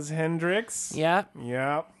Perez Hendrix. Yeah.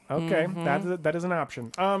 Yeah. Okay. Mm-hmm. That is an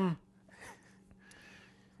option. Run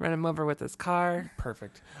him over with his car.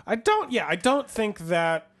 Perfect. I don't think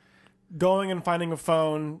that going and finding a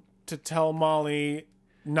phone to tell Molly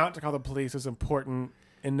not to call the police is important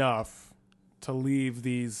enough to leave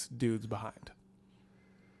these dudes behind.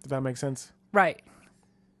 Does that make sense? Right.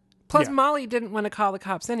 Plus, Molly didn't want to call the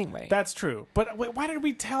cops anyway. That's true. But why did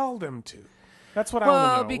we tell them to? That's what I want to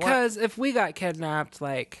know. Well, because if we got kidnapped,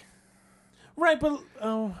 like... Right, but...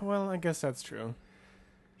 Oh, well, I guess that's true.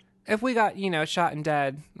 If we got, shot and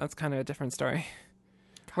dead, that's kind of a different story.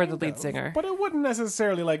 We're the Kind lead of. singer. But it wouldn't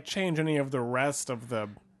necessarily like change any of the rest of the.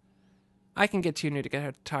 I can get 2 new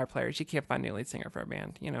guitar players. You can't find a new lead singer for a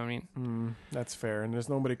band. You know what I mean? That's fair, and there's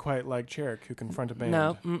nobody quite like Cherrick who can front a band.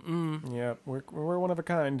 No. Mm-mm. Yep, we're one of a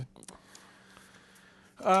kind.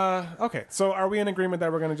 Okay, so are we in agreement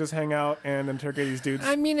that we're gonna just hang out and interrogate these dudes?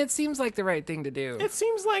 I mean, it seems like the right thing to do. It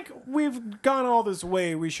seems like we've gone all this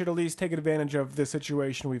way. We should at least take advantage of the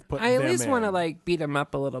situation we've put. I at them least want to in. like beat them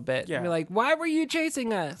up a little bit. Yeah. Be like, why were you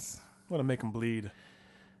chasing us? Want to make them bleed.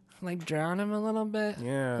 Like drown them a little bit.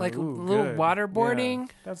 Yeah, Like ooh, a little good.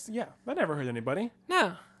 waterboarding. Yeah, that never hurt anybody.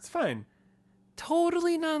 No, It's fine.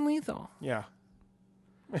 totally non-lethal. Yeah,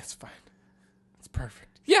 it's fine. It's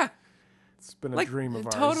perfect. Yeah, It's been a like dream of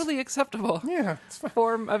ours. totally acceptable Yeah, it's fine.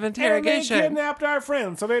 form of And they interrogation. kidnapped our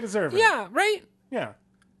friends, so they deserve it. Yeah, right. Yeah.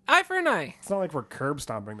 Eye for an eye. It's not like we're curb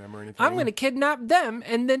stomping them or anything. I'm going to kidnap them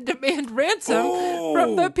and then demand ransom Ooh.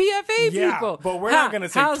 from the PFA Yeah, people. but we're Ha, not going to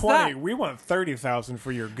say how's 20. that? We want 30,000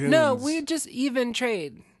 for your goons. No, we just even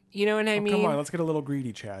trade. You know what I mean? Come on, let's get a little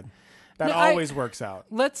greedy, Chad. That No, always works out.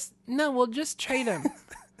 We'll just trade them.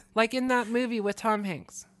 Like in that movie with Tom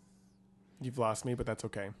Hanks. You've lost me, but that's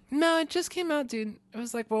okay. No, it just came out, dude. It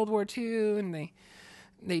was like World War II, and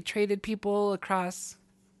they traded people across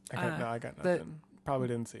I got the- nothing. Probably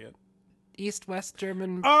didn't see it. East-West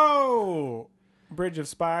German Oh! Bridge of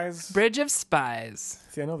Spies. Bridge of Spies.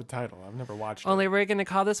 See, I know the title. I've never watched Only it. we're going to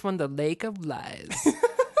call this one the Lake of Lies.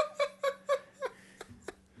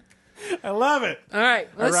 I love it. All right,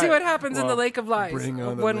 let's see right. what happens in the Well, Lake of Lies bring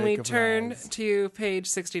on the when we Lake of turn Lies. to page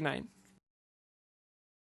 69.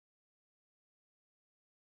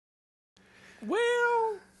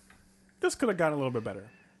 Well, this could have gone a little bit better.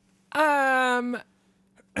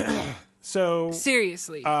 So,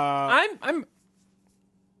 Seriously, I'm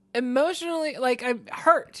emotionally I'm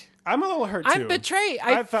hurt. I'm a little hurt too. I'm betrayed.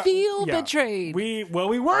 I feel betrayed. We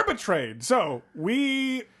were betrayed. So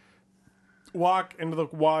we walk into the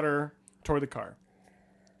water toward the car.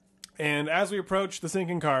 And as we approach the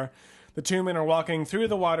sinking car, the 2 men are walking through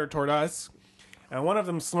the water toward us. And one of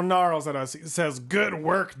them snarls at us. He says, "Good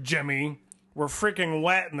work, Jimmy. We're freaking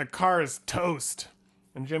wet and the car is toast."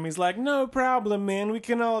 And Jimmy's like, "No problem, man. We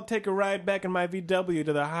can all take a ride back in my VW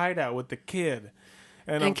to the hideout with the kid."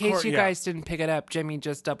 And In of case course- you yeah. guys didn't pick it up, Jimmy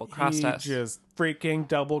just double-crossed He us. just freaking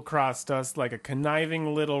double-crossed us like a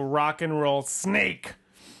conniving little rock and roll snake.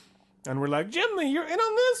 And we're like, "Jimmy, you're in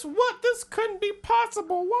on this? What? This couldn't be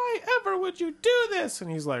possible. Why ever would you do this?" And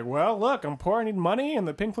he's like, "Well, look, I'm poor, I need money, and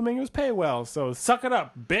the Pink Flamingos pay well, so suck it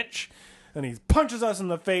up, bitch." And he punches us in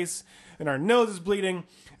the face, and our nose is bleeding,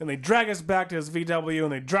 and they drag us back to his VW,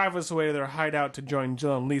 and they drive us away to their hideout to join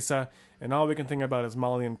Jill and Lisa. And all we can think about is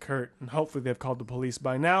Molly and Kurt, and hopefully they've called the police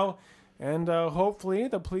by now. And hopefully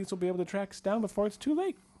the police will be able to track us down before it's too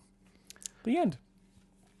late. The end.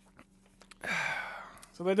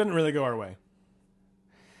 So that didn't really go our way.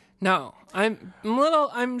 No,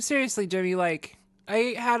 I'm seriously, Jimmy,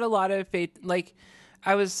 I had a lot of faith.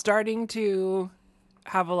 I was starting to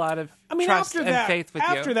have a lot of trust and faith with you.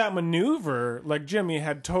 after that maneuver, Jimmy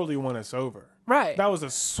had totally won us over. Right. That was a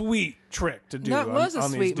sweet trick to do. That was a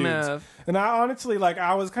on these sweet dudes. move. And I honestly,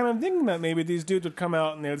 I was kind of thinking that maybe these dudes would come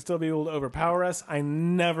out and they would still be able to overpower us. I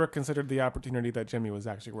never considered the opportunity that Jimmy was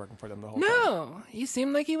actually working for them the whole time. No, he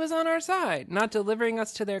seemed like he was on our side, not delivering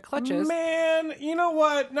us to their clutches. Man, you know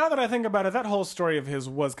what? Now that I think about it, that whole story of his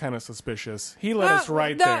was kind of suspicious. He let us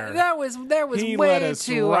right there. That was He led way us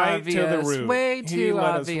too right obvious. to the root. Way He too let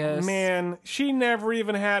us- obvious. Man, she never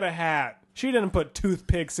even had a hat. She didn't put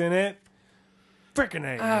toothpicks in it. Frickin'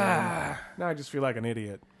 A. man. Now I just feel like an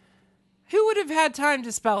idiot. Who would have had time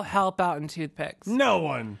to spell help out in toothpicks? No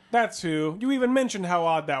one. That's who. You even mentioned how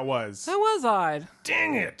odd that was. That was odd.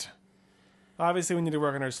 Dang it. Obviously, we need to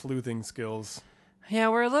work on our sleuthing skills. Yeah,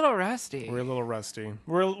 we're a little rusty. We're a little rusty.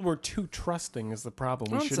 We're too trusting is the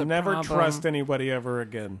problem. We That's should a never problem. trust anybody ever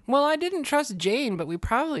again. Well, I didn't trust Jane, but we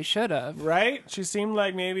probably should have. Right? She seemed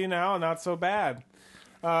like maybe now not so bad.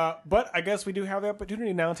 But I guess we do have the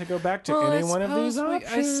opportunity now to go back to any one of these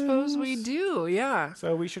options. I suppose we do, yeah.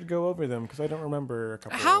 So we should go over them because I don't remember a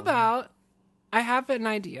couple. How of them. about, I have an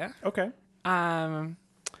idea. Okay.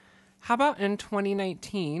 How about in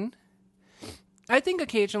 2019, I think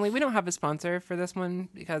occasionally, we don't have a sponsor for this one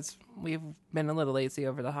because we've been a little lazy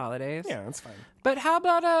over the holidays. Yeah, that's fine. But how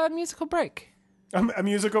about a musical break? A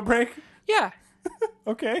musical break? Yeah.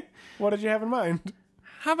 Okay. What did you have in mind?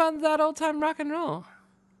 How about that old time rock and roll?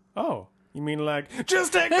 Oh, you mean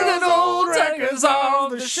just take And those then old old records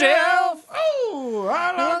off the shelf. Oh,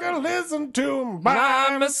 I don't gonna listen to them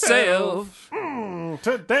by myself.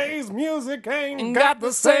 Today's music ain't got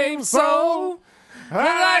the same soul.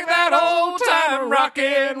 I like that old time rock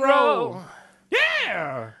and roll.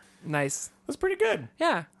 Yeah, Nice. that's pretty good.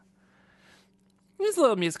 Yeah. Just a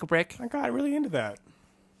little musical break. I got really into that.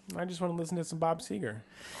 I just want to listen to some Bob Seger.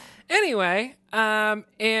 Anyway,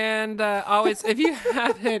 and always, if you're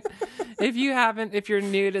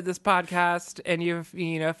new to this podcast and you've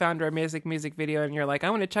found our amazing music video and you're like, I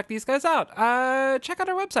want to check these guys out, check out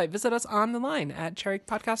our website. Visit us on the line at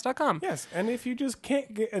cherrypodcast.com. Yes, and if you just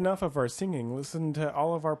can't get enough of our singing, listen to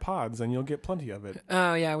all of our pods and you'll get plenty of it.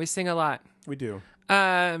 Oh yeah, we sing a lot. We do.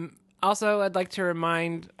 Also, I'd like to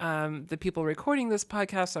remind the people recording this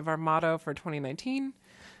podcast of our motto for 2019.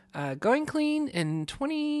 Going clean in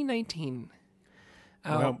 2019.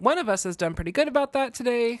 Well, one of us has done pretty good about that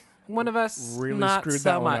today. One of us really not screwed so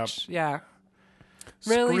that one much. Yeah.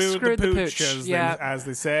 Really screwed the pooch. As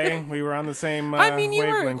they say. We were on the same I mean, you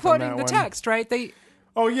were wavelength on quoting that the one. text, right?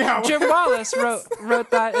 Oh, yeah. Jim Wallace wrote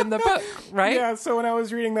that in the book, right? Yeah, so when I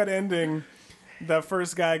was reading that ending, the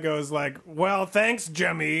first guy goes like, well, thanks,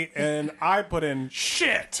 Jimmy. And I put in,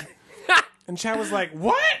 shit. And Chad was like,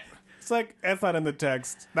 what? It's like, that's not in the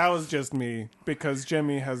text. That was just me, because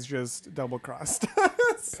Jimmy has just double-crossed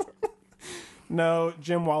us. No,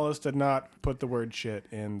 Jim Wallace did not put the word shit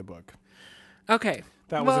in the book. Okay.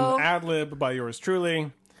 That was an ad-lib by yours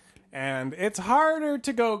truly. And it's harder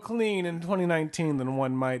to go clean in 2019 than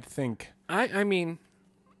one might think. I mean,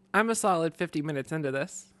 I'm a solid 50 minutes into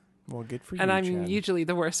this. Well, good for you, And I'm Chad. usually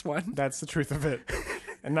the worst one. That's the truth of it.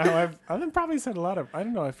 And now I've probably said a lot of, I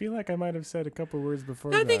don't know, I feel like I might have said a couple words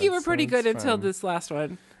before I think you were so pretty good it's until fine. this last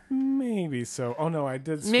one. Maybe so. Oh no, I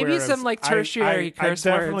did swear Maybe as- some, like, tertiary I curse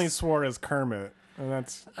definitely words. swore as Kermit. And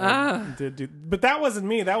that's I did do, but that wasn't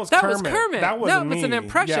me. That was That Kermit. was Kermit. That wasn't was an me.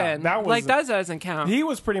 impression. Yeah, that was like, that doesn't count. He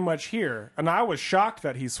was pretty much here, and I was shocked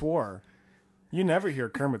that he swore. You never hear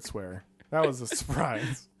Kermit swear. That was a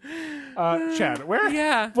surprise. Chad, where?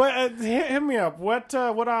 Yeah. What? Hit me up. What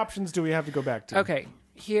options do we have to go back to? Okay,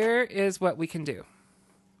 here is what we can do.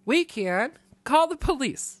 We can call the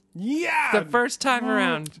police Yeah. the first time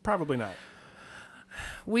around. Probably not.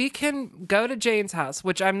 We can go to Jane's house,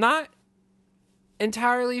 which I'm not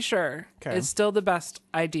entirely sure Okay. is still the best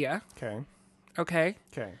idea. Okay. Okay.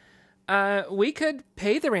 Okay. We could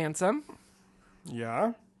pay the ransom,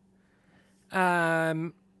 Yeah.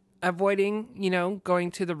 avoiding,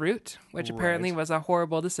 going to the route, which apparently Right. was a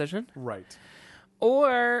horrible decision. Right.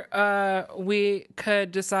 Or we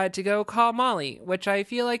could decide to go call Molly, which I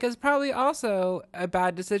feel like is probably also a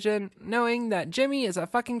bad decision, knowing that Jimmy is a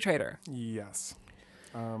fucking traitor. Yes.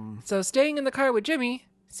 So staying in the car with Jimmy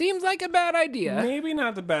seems like a bad idea. Maybe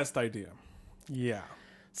not the best idea. Yeah.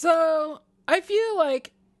 So I feel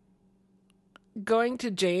like going to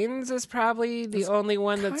Jane's is probably the only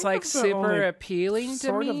one that's kind like of the super only appealing to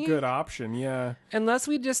Sort me. of good option. Yeah. Unless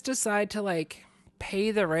we just decide to like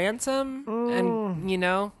pay the ransom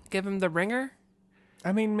and give him the ringer.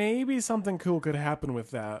 I mean, maybe something cool could happen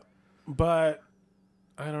with that, but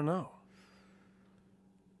I don't know.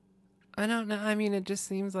 I don't know. I mean, it just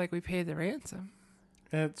seems like we paid the ransom.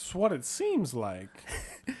 It's what it seems like,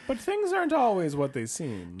 but things aren't always what they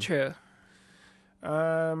seem. True.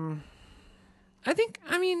 Um. I think.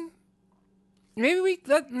 I mean, maybe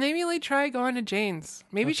we try going to Jane's.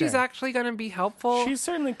 Maybe she's Okay. actually going to be helpful She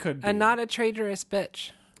certainly could be. and not a traitorous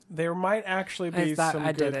bitch. There might actually be I thought some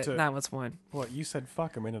I good did it. to... That was one. What, you said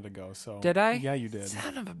fuck a minute ago, so... Did I? Yeah, you did.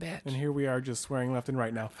 Son of a bitch. And here we are just swearing left and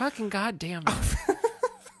right now. Fucking goddamn it.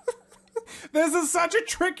 This is such a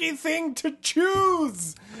tricky thing to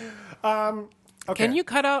choose! Okay. Can you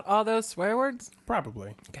cut out all those swear words?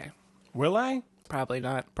 Probably. Okay. Will I? Probably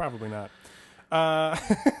not. Probably not.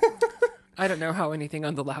 I don't know how anything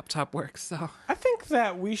on the laptop works, so I think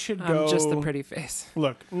that we should go... I'm just the pretty face.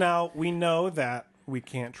 Look, now, we know that we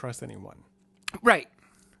can't trust anyone. Right.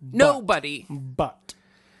 Nobody. But...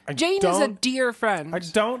 I Jane is a dear friend. I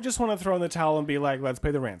don't just want to throw in the towel and be like, let's pay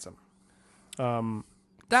the ransom.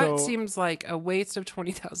 That so- seems like a waste of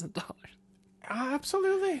 $20,000.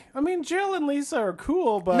 Absolutely. I mean, Jill and Lisa are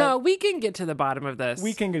cool, but... No, we can get to the bottom of this.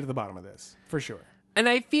 We can get to the bottom of this, for sure. And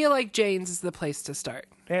I feel like Jane's is the place to start.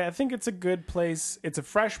 Yeah, I think it's a good place. It's a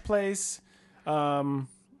fresh place.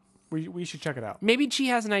 We should check it out. Maybe she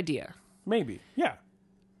has an idea. Maybe. Yeah.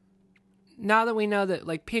 Now that we know that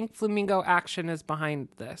like Pink Flamingo Action is behind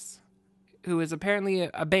this, who is apparently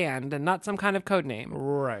a band and not some kind of code name.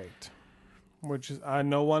 Right. Which is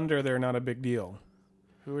no wonder they're not a big deal.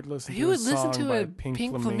 Who would listen Who to a would listen song to by a Pink,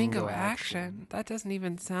 Pink Flamingo Action? That doesn't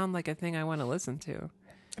even sound like a thing I want to listen to.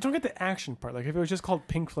 I don't get the action part. Like if it was just called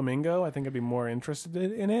Pink Flamingo, I think I'd be more interested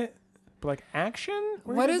in it. But like action?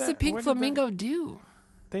 What does the Pink Flamingo do?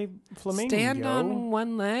 They flamingo. Stand on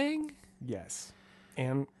one leg? Yes.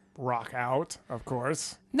 And rock out, of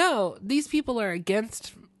course. No, these people are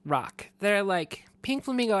against rock. They're like Pink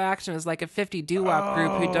Flamingo Action is like a 50 doo-wop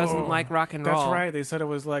group who doesn't like rock and roll. That's right. They said it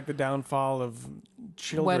was like the downfall of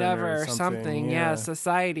children Whatever, or something. yeah,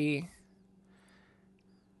 society.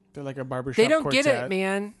 They're like a barbershop They don't quartet. get it,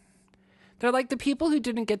 man. They're like the people who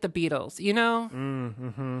didn't get the Beatles, you know?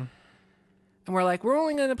 Mm-hmm. And we're like, we're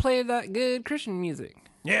only going to play that good Christian music.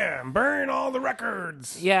 Yeah, and burn all the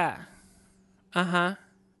records. Yeah. Uh-huh.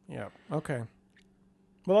 Yeah, okay.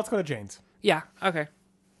 Well, let's go to Jane's. Yeah, okay.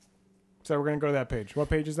 So we're going to go to that page. What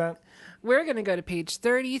page is that? We're going to go to page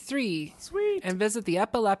 33. Sweet. And visit the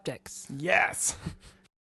epileptics. Yes.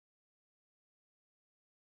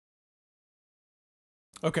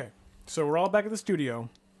 Okay, so we're all back at the studio,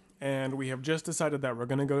 and we have just decided that we're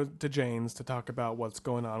going to go to Jane's to talk about what's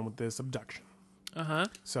going on with this abduction. Uh-huh.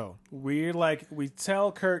 So we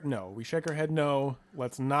tell Kurt no. We shake our head no.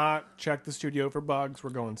 Let's not check the studio for bugs.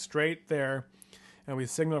 We're going straight there, and we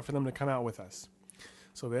signal for them to come out with us.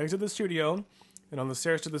 So they exit the studio, and on the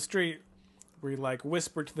stairs to the street, we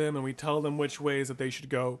whisper to them, and we tell them which ways that they should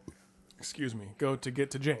go. Go to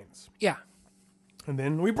get to Jane's. Yeah. And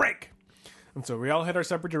then we break. And so we all head our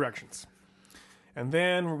separate directions. And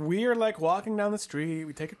then we're walking down the street.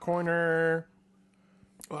 We take a corner.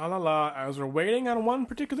 La la la. As we're waiting on one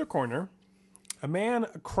particular corner, a man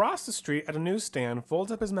across the street at a newsstand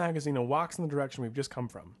folds up his magazine and walks in the direction we've just come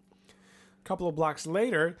from. A couple of blocks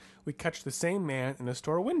later, we catch the same man in a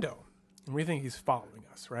store window. And we think he's following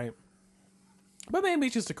us, right? But maybe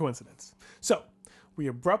it's just a coincidence. So we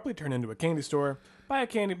abruptly turn into a candy store, buy a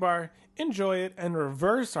candy bar, enjoy it, and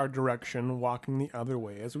reverse our direction, walking the other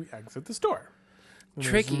way as we exit the store. And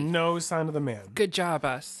Tricky. There's no sign of the man. Good job,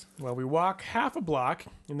 us. Well, we walk half a block,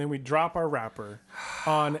 and then we drop our wrapper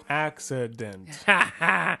on accident.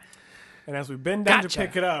 And as we bend down to Gotcha.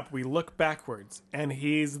 pick it up, we look backwards, and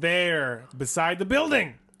he's there, beside the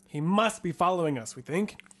building. He must be following us, we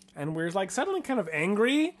think. And we're suddenly kind of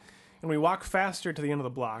angry, and we walk faster to the end of the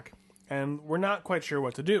block, and we're not quite sure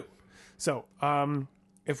what to do. So,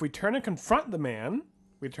 if we turn and confront the man,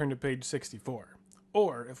 we turn to page 64.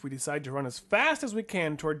 Or if we decide to run as fast as we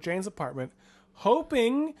can toward Jane's apartment,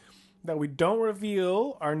 hoping that we don't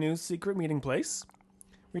reveal our new secret meeting place,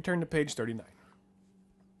 we turn to page 39.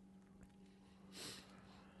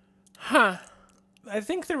 Huh. I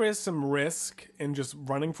think there is some risk in just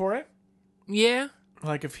running for it. Yeah.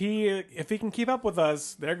 If he can keep up with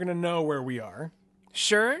us, they're going to know where we are.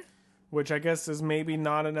 Sure. Which I guess is maybe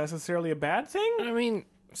not necessarily a bad thing. I mean,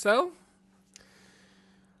 so?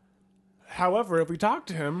 However, if we talk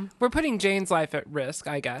to him, We're putting Jane's life at risk,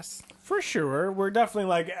 I guess. for sure, we're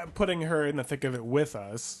definitely putting her in the thick of it with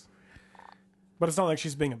us. But it's not like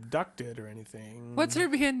she's being abducted or anything. What's her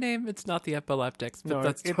band name? It's not the Epileptics, but No,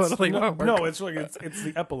 that's it's- totally what we're no, it's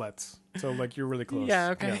the epaulets. So you're really close. Yeah,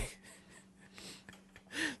 okay.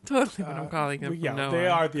 Totally what I'm calling them. Yeah, from now they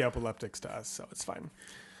on. are the epileptics to us, so it's fine.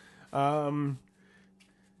 I mean,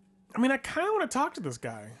 I kind of want to talk to this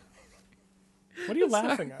guy. What are you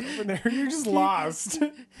laughing at over there? You're just lost.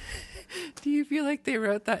 Do you feel like they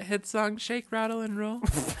wrote that hit song, Shake, Rattle, and Roll?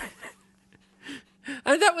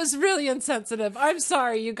 That was really insensitive. I'm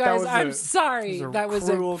sorry, you guys. I'm sorry. That was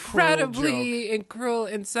an cruel incredibly and cruel,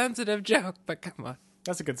 insensitive joke, but come on.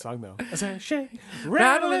 That's a good song, though. I say, shake,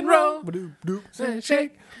 Rattle and roll. Ba-doop-doop. Say,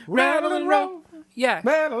 shake, rattle and roll. Yeah.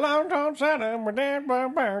 That's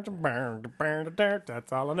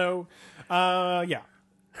all I know. Yeah.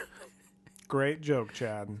 Great joke,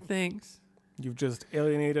 Chad. Thanks. You've just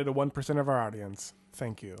alienated 1% of our audience.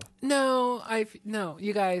 Thank you. No,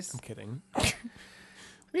 you guys. I'm kidding.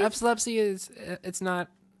 Epilepsy is it's not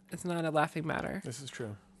a laughing matter. This is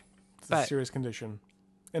true. It's a But- serious condition.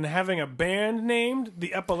 And having a band named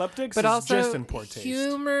the Epileptics But is also, just in poor taste.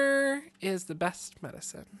 humor is the best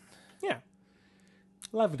medicine. Yeah.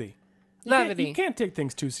 Levity. Levity. You can't take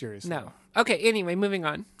things too seriously. No. Okay, anyway, moving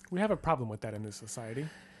on. We have a problem with that in this society.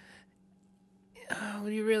 Oh,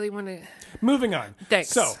 you really want to... Moving on. Thanks.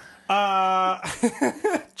 So,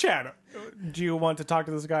 Chad, do you want to talk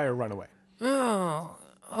to this guy or run away? Oh,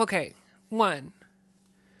 okay. One,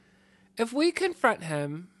 if we confront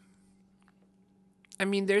him, I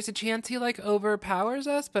mean, there's a chance he overpowers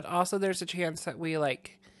us, but also there's a chance that we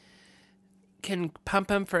can pump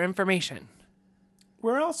him for information.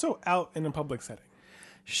 We're also out in a public setting.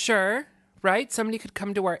 Sure, right? Somebody could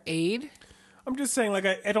come to our aid. I'm just saying,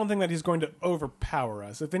 I don't think that he's going to overpower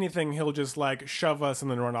us. If anything, he'll just, shove us and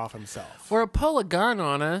then run off himself. Or pull a gun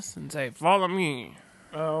on us and say, "Follow me."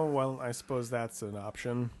 Oh, well, I suppose that's an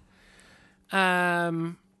option.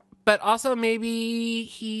 But also maybe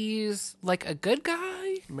he's a good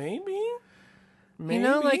guy. Maybe? You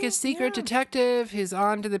know, like Maybe, a secret yeah. detective who's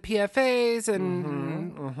on to the PFAs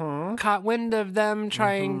and caught wind of them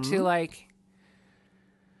trying to, like,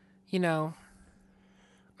 you know,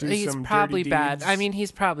 Do he's some probably dirty bad. deeds. I mean,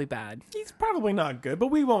 he's probably bad. He's probably not good, but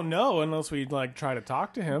we won't know unless we like try to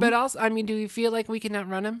talk to him. But also, I mean, do we feel like we can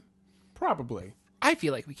outrun him? Probably. I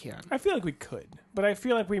feel like we can. I feel like we could, but I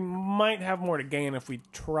feel like we might have more to gain if we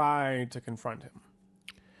try to confront him.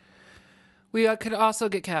 We could also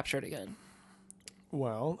get captured again.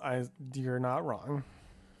 Well, you're not wrong,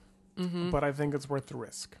 but I think it's worth the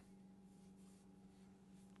risk.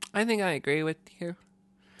 I think I agree with you.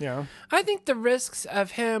 Yeah. I think the risks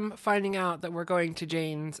of him finding out that we're going to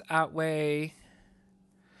Jane's outweigh.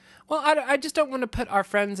 Well, I just don't want to put our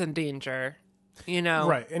friends in danger, you know,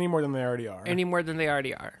 Right. Any more than they already are. any more than they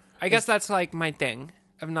already are. I guess that's like my thing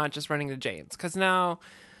of not just running to Jane's. Because now,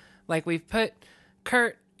 like, we've put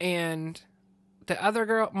Kurt and the other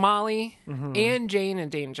girl, Molly, and Jane in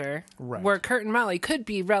danger. Right. Where Kurt and Molly could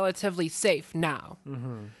be relatively safe now.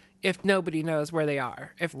 If nobody knows where they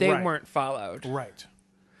are. If they Right. weren't followed. Right.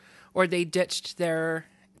 Or they ditched their,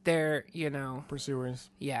 you know, Pursuers.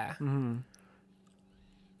 yeah.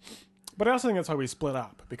 But I also think that's why we split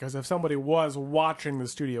up, because if somebody was watching the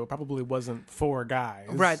studio, it probably wasn't 4 guys.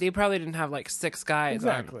 Right, they probably didn't have like 6 guys on.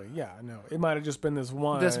 Exactly. Yeah, no. It might have just been this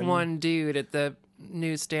one. This one dude at the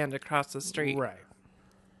newsstand across the street Right.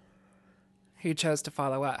 who chose to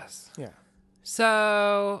follow us. Yeah.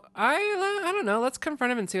 So I don't know. Let's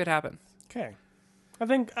confront him and see what happens. Okay. I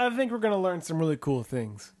think we're gonna learn some really cool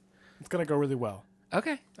things. It's gonna go really well.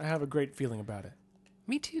 Okay, I have a great feeling about it.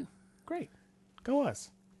 me too. Great. Go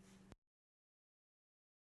us.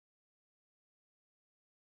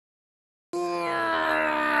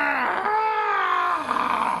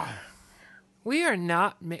 We are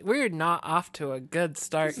not off to a good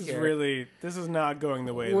start This is here. really. This is not going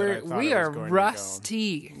the way that I thought We it was are going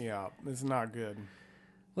rusty. to go. Yeah, it's not good.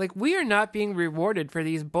 Like, we are not being rewarded for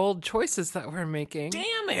these bold choices that we're making.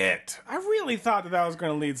 Damn it! I really thought that was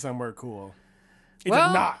going to lead somewhere cool. It Well,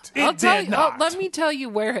 did not. It I'll tell did you, not. let me tell you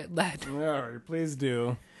where it led. All right, please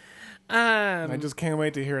do. I just can't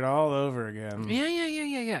wait to hear it all over again.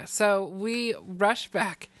 Yeah. So we rush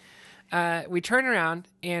back. We turn around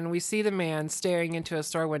and we see the man staring into a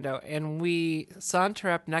store window, and we saunter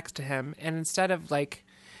up next to him. And instead of like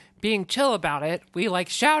being chill about it, we like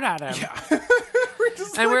shout at him.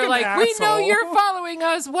 And we're like, we know you're following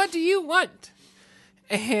us. What do you want?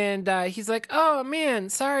 And he's like, oh man,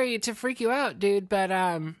 sorry to freak you out, dude, but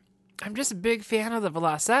I'm just a big fan of the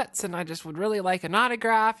Velocettes, and I just would really like an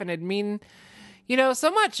autograph, and it'd mean, you know,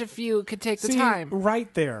 so much if you could take the See, time.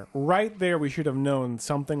 right there, we should have known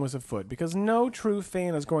something was afoot, because no true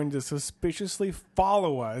fan is going to suspiciously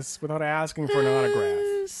follow us without asking for an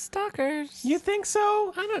autograph. Stalkers. You think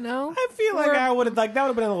so? I don't know. I feel like We're I would have that would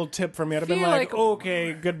have been a little tip for me. I'd have been feel like, like-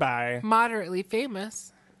 okay, goodbye. moderately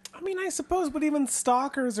famous. I mean, I suppose, but even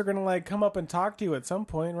stalkers are gonna like come up and talk to you at some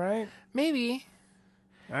point, right? Maybe.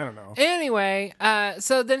 I don't know. Anyway,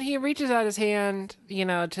 so then he reaches out his hand, you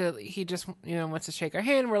know, he just, you know, wants to shake our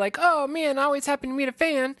hand. We're like, oh man, always happy to meet a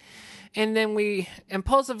fan. And then we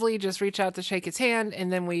impulsively just reach out to shake his hand,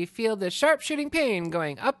 and then we feel this sharp shooting pain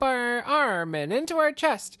going up our arm and into our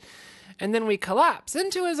chest. And then we collapse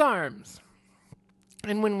into his arms.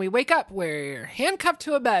 And when we wake up, we're handcuffed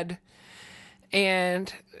to a bed.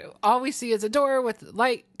 And all we see is a door with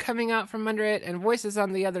light coming out from under it and voices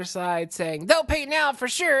on the other side saying, they'll pay now for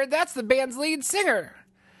sure. That's the band's lead singer.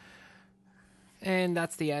 And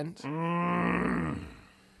that's the end.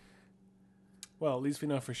 Well, at least we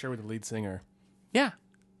know for sure with the lead singer. Yeah.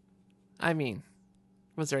 I mean,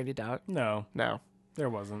 was there any doubt? No, No. there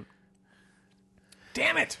wasn't.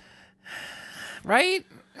 Damn it! Right?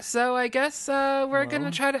 So I guess we're going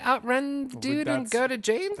to try to outrun dude and that's- go to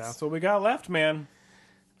James That's what we got left, man.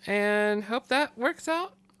 and hope that works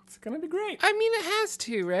out. It's gonna be great. I mean, it has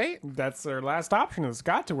to, right? That's our last option. It's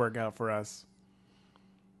got to work out for us.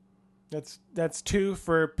 That's 2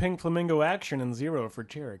 for Pink Flamingo action and 0 for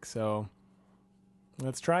Cherrick. So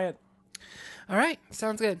let's try it. All right.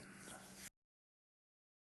 Sounds good.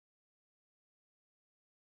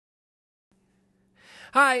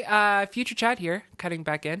 Hi, Future Chad here, cutting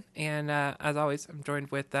back in. And as always, I'm joined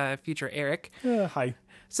with Future Eric. Hi.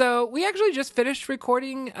 So we actually just finished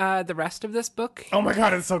recording the rest of this book. Oh my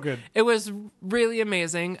god, it's so good. It was really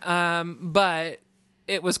amazing, but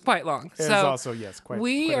it was quite long. It's So also, yes, quite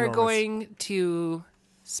we quite are enormous. going to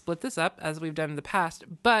split this up as we've done in the past.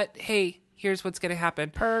 But hey, here's what's going to happen.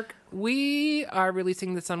 Perk. We are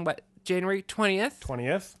releasing this on January 20th.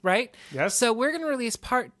 20th. Right? Yes. So we're going to release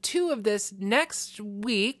part 2 of this next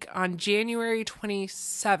week on January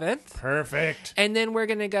 27th. Perfect. And then we're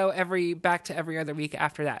going to go back to every other week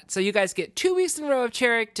after that. So you guys get 2 weeks in a row of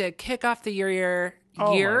Cherik to kick off the year.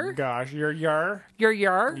 Oh my gosh, Your year.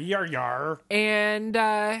 Yar. And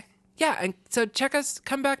and so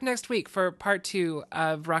come back next week for part 2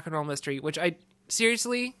 of Rock and Roll Mystery, which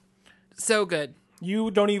seriously, so good. You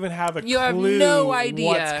don't even have a You have clue no idea.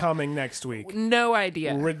 what's coming next week. No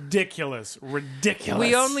idea. Ridiculous.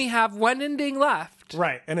 We only have one ending left.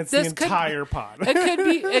 Right, and it's This the could- entire pod.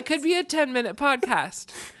 It could be a 10-minute podcast.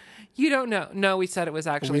 You don't know. No, we said it was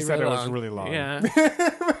actually We said really it long. was really long. Yeah.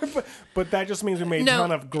 But that just means we made a No,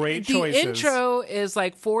 ton of great the choices. intro is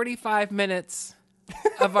like 45 minutes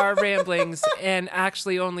of our ramblings and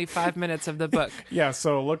actually only 5 minutes of the book. Yeah,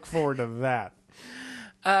 so look forward to that.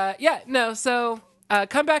 So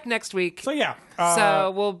come back next week. So yeah.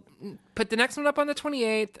 So we'll put the next one up on the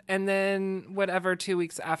 28th, and then whatever 2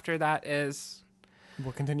 weeks after that is.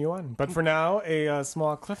 We'll continue on. But for now, a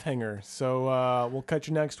small cliffhanger. So we'll catch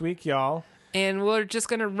you next week, y'all. And we're just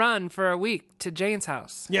going to run for a week to Jane's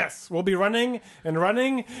house. Yes, we'll be running and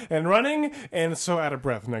running and running and so out of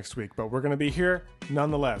breath next week. But we're going to be here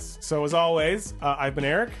nonetheless. So as always, I've been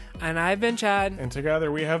Eric. And I've been Chad. And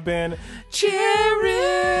together we have been Cherik!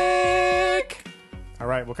 All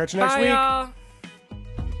right, we'll catch you next Bye, week. y'all.